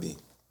gotta be.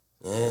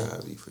 Yeah.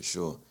 Gotta be, for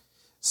sure.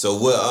 So,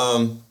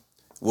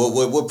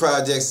 what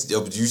projects,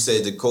 you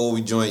said the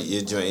Kobe joint,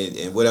 your joint,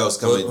 and what else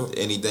coming,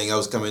 anything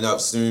else coming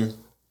up soon?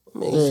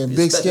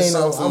 Big Skin,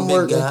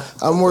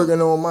 I'm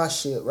working on my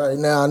shit right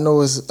now. I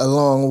know it's a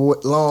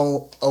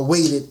long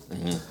awaited.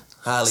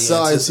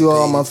 Sorry to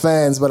all my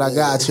fans, but I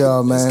got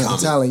y'all, man. I'm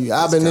telling you.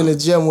 I've been in the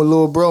gym with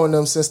Lil Bro and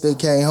them since they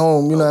came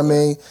home, you know what I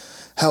mean?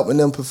 Helping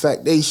them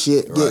perfect they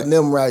shit, getting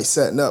them right,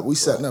 setting up. We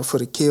setting up for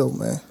the kill,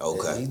 man.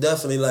 He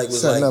definitely was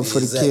setting up for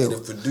the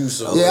executive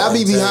producer. Yeah, I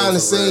be behind the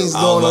scenes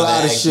doing a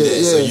lot of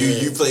shit. So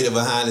you play the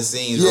behind the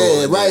scenes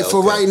role. Yeah, right,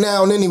 for right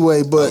now and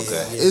anyway, but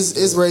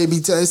it's ready to be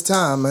it's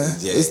time, man.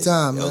 It's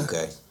time, man.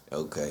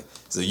 Okay.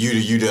 So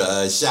you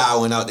the shy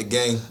one out the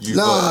game?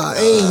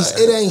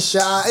 It ain't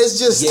shy. It's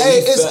just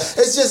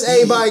it's just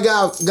everybody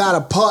got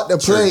a part to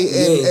play,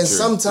 and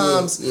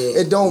sometimes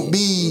it don't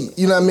be,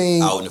 you know what I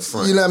mean, out in the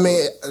front. You know what I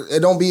mean?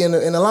 It don't be in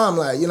the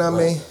limelight. You know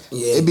what I mean?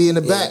 It be in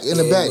the back.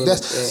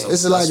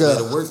 It's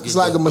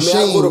like a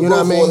machine. You know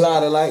what I mean? A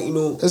lot of like, you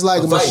know, it's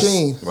like advice. A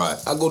machine. Right.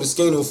 I go to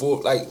Skano for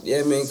like,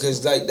 man,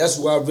 because like that's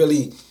where I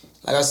really.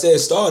 Like I said,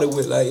 started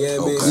with like, man.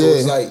 So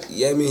it's like,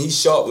 man, he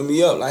sharpened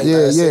me up. Like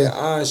I said,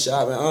 iron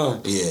sharpened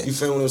iron. Yeah. You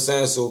feel what I'm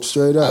saying? So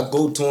straight up. I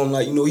go to him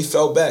like, you know, he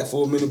fell back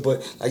for a minute,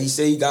 but like he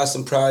said, he got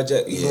some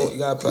project. You know, he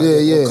got a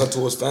project. Cut to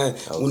his fan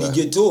when he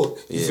get to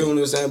it. You feel what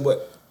I'm saying?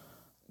 But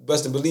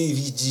best to believe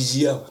he's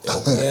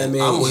GGL. Yeah,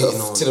 man. I'm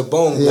waiting on to the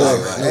bone. Yeah.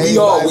 Right. We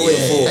all waiting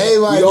for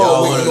him. We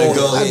all waiting on him.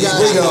 I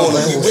got y'all,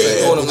 man. We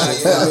waiting on him.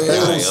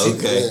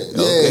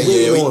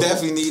 Okay. We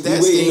definitely need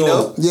that scheme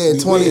though. Yeah,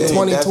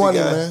 2020,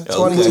 man.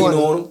 2020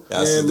 on him.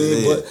 Yeah,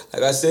 man. But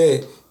like I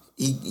said,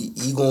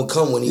 he gonna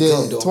come when he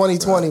come though.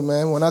 2020,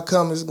 man. When I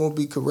come, it's gonna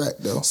be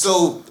correct though.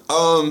 So,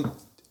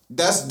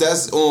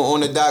 that's on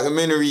the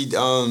documentary.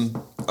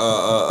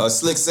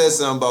 Slick said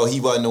something about he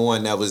wasn't the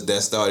one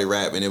that started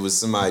rapping. It was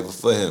somebody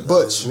before him.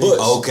 Butch.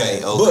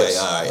 Okay. All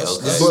right.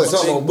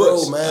 Okay.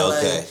 Butch,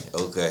 man.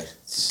 Okay.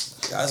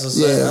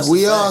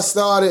 We all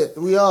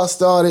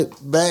started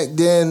back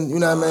then. You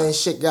know what I mean?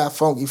 Shit got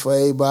funky for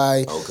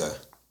everybody. Okay.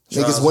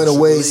 Niggas went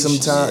away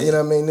sometime. You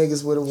know what I mean?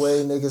 Niggas went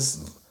away.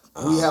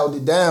 We held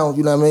it down.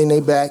 You know what I mean?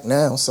 They back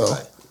now. So.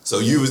 Right. So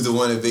you was the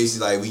one that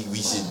basically like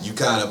we should. You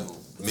kind of.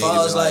 As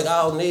far as like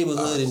our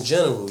neighborhood in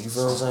general, you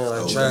feel what I'm saying?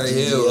 Like Cherry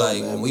Hill,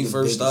 like when we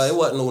first started, it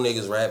wasn't no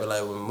niggas rapping.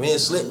 Like when me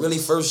and Slick really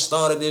first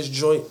started this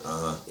joint,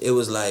 it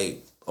was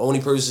like only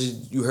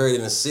person you heard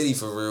in the city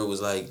for real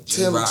was like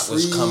G-Rock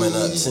was coming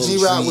up.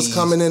 G-Rock was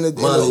coming in the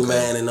Money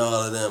Man and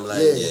all of them.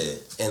 Like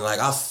and like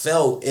I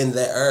felt in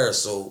that era,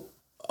 so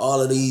all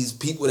of these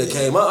people that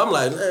came up, I'm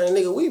like, man,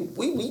 nigga, we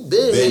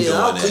been here.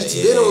 Our cleats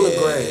been on the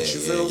grass. You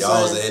feel what I'm saying?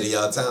 Y'all was ahead of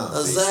y'all time.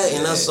 Exactly,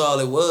 and that's all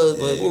it was.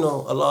 But, you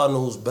know, Allah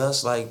knows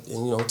best. Like,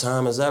 and, you know,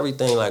 time is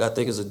everything. Like, I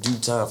think it's a due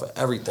time for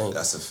everything.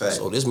 That's a fact.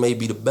 So this may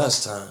be the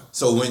best time.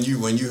 So when you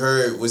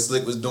heard what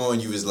Slick was doing,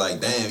 you was like,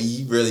 damn,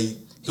 he really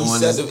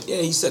doing this?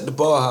 He set the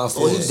bar high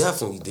for us. He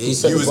definitely did.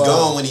 He was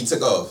gone when he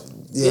took off.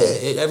 Yeah,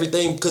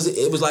 everything, because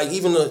it was like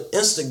even the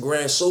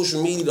Instagram,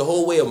 social media, the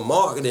whole way of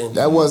marketing.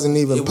 That wasn't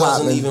even It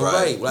wasn't even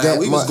right. Like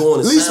we was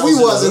going to at least we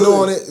wasn't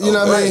on it, you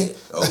know what I mean?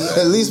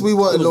 Okay. At least we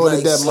wasn't on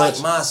it that much.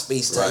 Like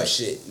MySpace type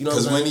shit. You know what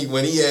I'm saying? Because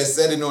when he had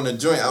said it on the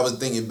joint, I was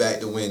thinking back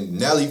to when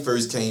Nelly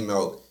first came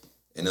out.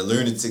 And the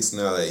Lunatics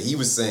and all that, he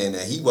was saying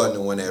that he wasn't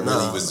the one that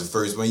really was the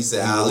first one. He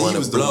said Ali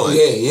was the one.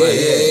 Yeah.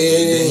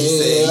 And then he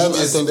said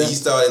he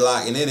started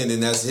locking in, and then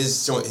that's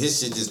his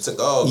shit just took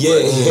off.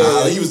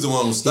 Ali was the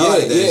one who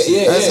started that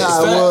shit. That's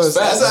how it was.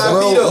 That's how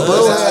I beat up.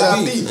 That's how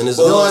I beat. And it's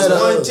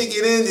one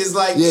ticket in, it's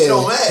like, it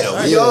don't matter.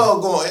 We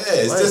all going,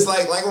 it's just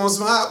like on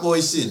some Hot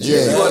Boy shit.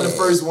 Juvie wasn't the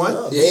first one.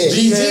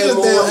 GG was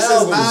down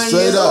since 9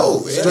 years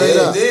old. Straight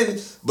up.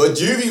 But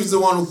Juvie was the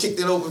one who kicked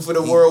it open for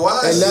the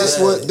worldwide. And that's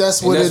what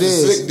it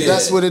is.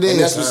 That's what it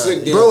is.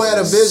 Bro had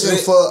a vision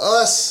for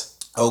us.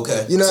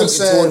 Okay. You know what I'm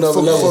saying?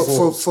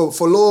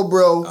 For Lil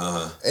Bro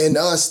and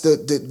us to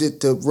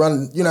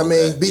run, you know what I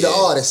mean, be the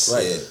artists.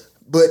 Right.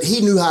 But he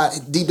knew how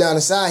deep down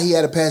inside he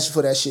had a passion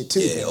for that shit too.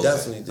 Yeah,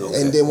 definitely did.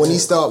 And then when we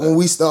start,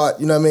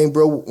 you know what I mean,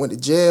 bro went to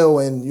jail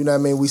and you know what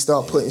I mean, we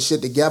start putting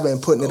shit together and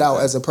putting it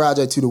out as a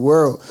project to the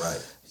world. Right.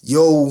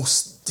 Yo,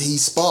 he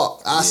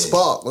sparked. I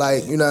sparked.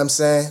 Like, you know what I'm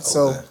saying?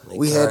 So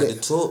we had to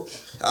talk.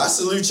 I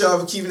salute y'all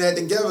for keeping that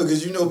together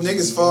because you know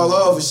niggas fall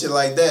off and shit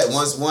like that.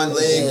 Once one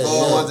leg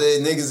fall, one day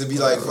niggas would be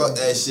like, fuck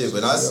that shit.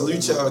 But I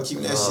salute y'all for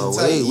keeping that shit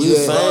tight. We a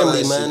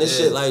family, man. This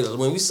shit, like,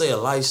 when we say a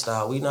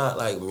lifestyle, we not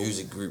like a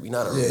music group. We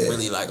not a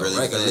really like a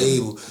record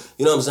label.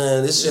 You know what I'm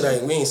saying? This shit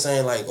ain't, we ain't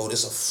saying like, oh,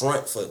 this a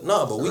front for,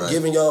 no, but we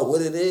giving y'all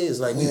what it is.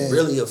 Like, we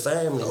really a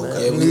family,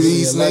 man. Yeah, we knew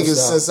these niggas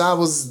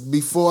since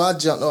before I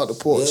jumped off the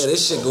porch. Yeah,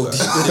 this shit go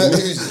deep in the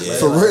music.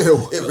 For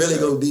real. It really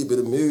go deep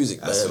in the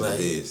music, man. That's what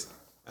it is.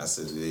 That's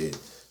what it is.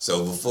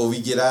 So before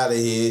we get out of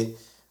here,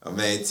 my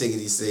man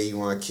Tickety say you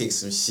want to kick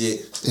some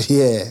shit.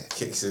 Yeah.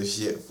 Kick some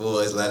shit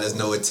for us. Let us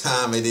know what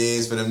time it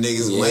is for them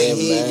niggas who ain't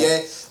here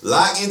yet.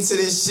 Lock into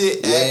this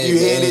shit after you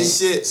hear this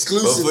shit.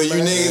 Exclusive. But for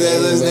you niggas that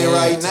listening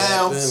right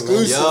now,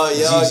 y'all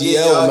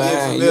get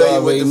familiar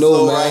you with the know,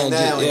 flow man. right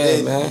now. Yeah, and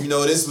then, man. you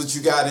know, this is what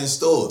you got in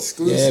store.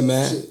 Yeah,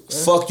 man.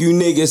 Fuck you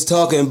niggas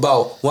talking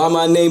about. Why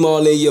my name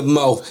all in your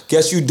mouth?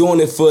 Guess you doing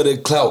it for the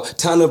clout.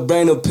 Time to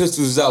bring the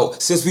pistols out.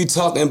 Since we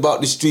talking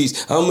about the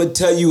streets, I'ma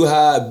tell you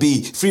how I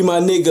be. Free my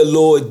nigga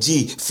Lord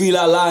G. Free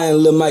La La and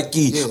Lil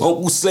Mikey.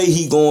 Uncle Slay,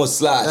 he gon'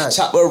 slide. Right.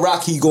 Chopper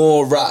Rock, he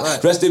gon' rock.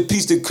 Right. Rest in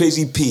peace to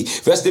Crazy P.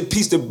 Rest in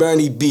peace to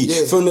Bernie B.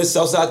 From the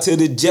south side to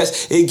the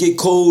Jets, it get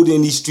cold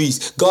in these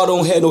streets. God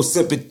don't have no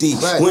sympathy.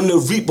 When the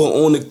Reaper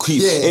on the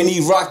creep. And he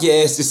rock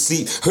your ass to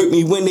sleep. Hurt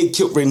me when they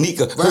killed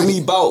Renika. Hurt me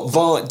about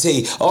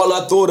Vontae. All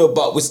I thought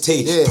about was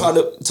Tay.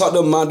 Talk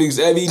to my dudes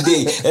every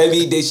day.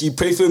 Every day she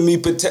pray for me,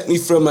 protect me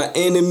from my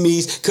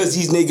enemies. Cause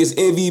these niggas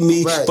envy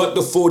me. But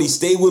the 40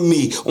 stay with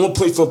me. On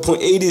point from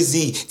point A to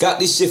Z. Got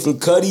this shit from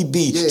Cuddy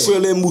B.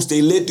 Trillin' Moose,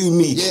 they lit through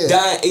me.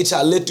 Dying H,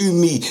 I lit through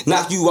me.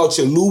 Knock you out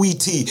your Louis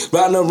T.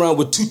 Riding around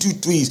with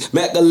 223s.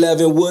 Mac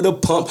 11 with a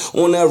pump.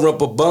 On that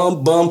rump a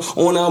bum.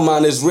 On our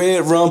mind is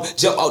red rum.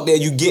 Jump out there,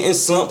 you getting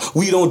slumped.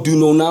 We don't do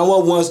no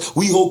 911s.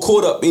 We hold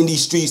caught up in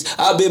these streets.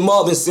 I been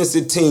mobbing since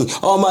a teen.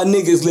 All my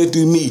niggas live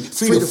through me.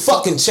 Free the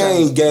fucking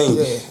chain gang.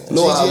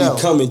 Know how we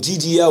coming.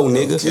 GGL,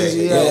 nigga.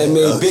 Yeah,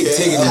 man. Big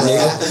Tickety,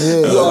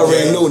 nigga. You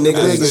already know,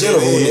 nigga. The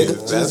general, nigga.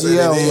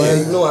 GGL, man.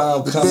 You know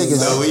how I'm coming.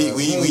 So we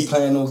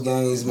playing those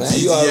games, man.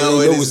 GGL You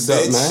already know what's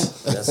up, man.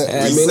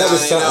 I mean, that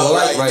was something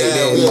right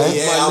there, man.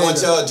 Yeah, I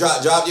want y'all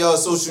drop y'all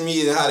social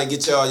media and how to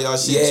get y'all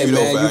shit too,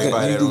 though, for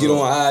everybody. You can get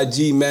on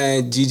IG,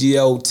 man.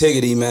 GGL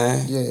Tickety,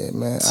 man. Yeah,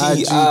 man.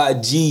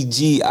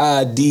 TIGGIDY.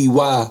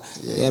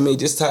 Yeah, I mean,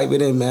 just type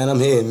it in, man. I'm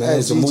here, man.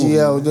 At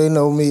GGL, they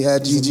know me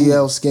at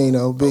GGL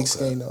Skano, Big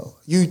Skano.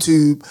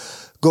 YouTube,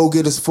 Go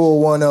Get Us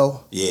 410.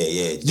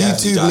 Yeah.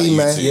 YouTube me,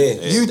 man.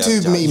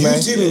 YouTube me, man.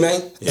 YouTube me,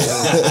 man.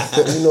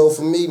 You know,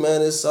 for me,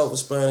 man, it's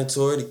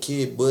self-explanatory. The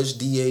Kid Bush,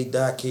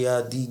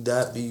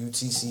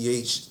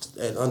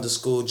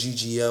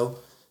 DA.KID.BUTCH@_GGL.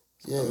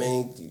 I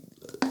mean,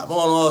 I'm on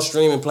all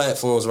streaming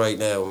platforms right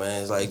now,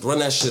 man. It's like, run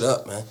that shit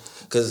up, man.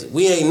 Cause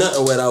we ain't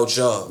nothing without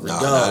y'all.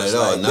 Regardless, not at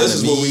all. Like, this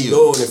is what we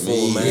doing it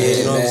for, man.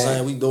 You know what I'm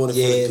saying? We doing it for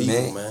the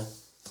people, man.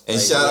 And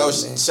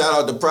like, shout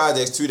out the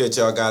projects too that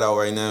y'all got out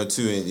right now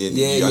too. And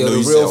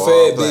the Real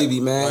Fad Baby,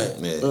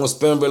 man. Right. On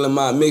Spinball and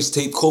my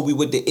mixtape, Kobe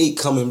with the 8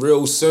 coming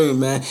real soon,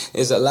 man.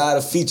 There's a lot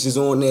of features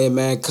on there,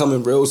 man,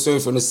 coming real soon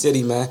from the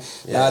city, man.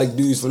 A lot of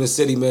dudes from the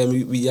city, man.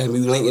 We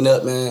linking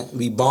up, man.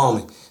 We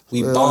bombing.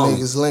 We bombing.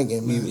 Niggas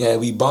linking, man.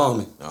 We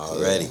bombing.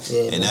 Already.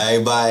 Yeah, and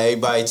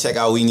everybody check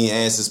out We Need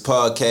Answers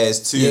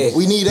podcast too. Yeah.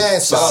 We Need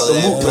Answers. Follow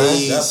that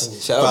page.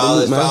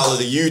 Follow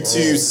the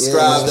YouTube.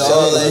 Subscribe to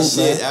all that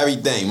shit.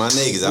 Everything. My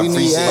niggas. I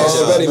appreciate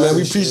y'all. Already, man.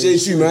 We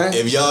appreciate you, man.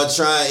 If y'all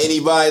trying,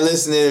 anybody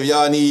listening, if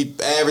y'all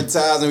need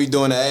advertising, we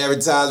doing the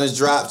advertisement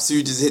drops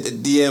too. Just hit the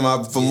DM.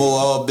 I promote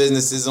all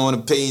businesses on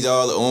the page,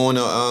 all on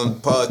the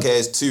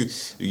podcast too.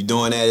 We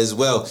doing that as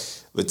well.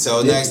 But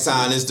till next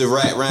time, it's the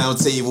Rap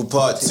Roundtable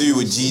Part 2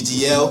 with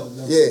GGL.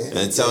 Yeah.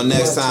 Until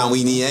next time,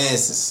 we need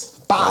answers.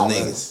 Bow. My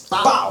niggas.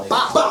 Bow.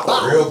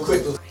 Real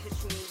quick.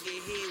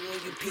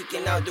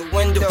 Peeking out the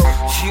window,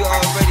 you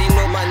already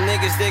know my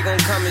niggas, they gon'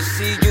 come and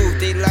see you.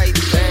 They like,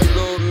 damn,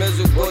 little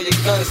Mizzle, boy, you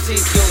gonna see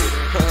you.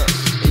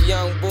 A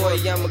young boy,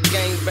 I'm a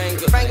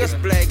gangbanger. It's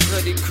Black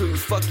Hoodie Crew,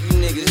 fuck you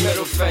niggas,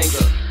 middle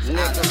finger,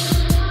 nigga.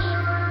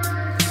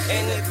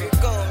 And if you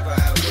gon'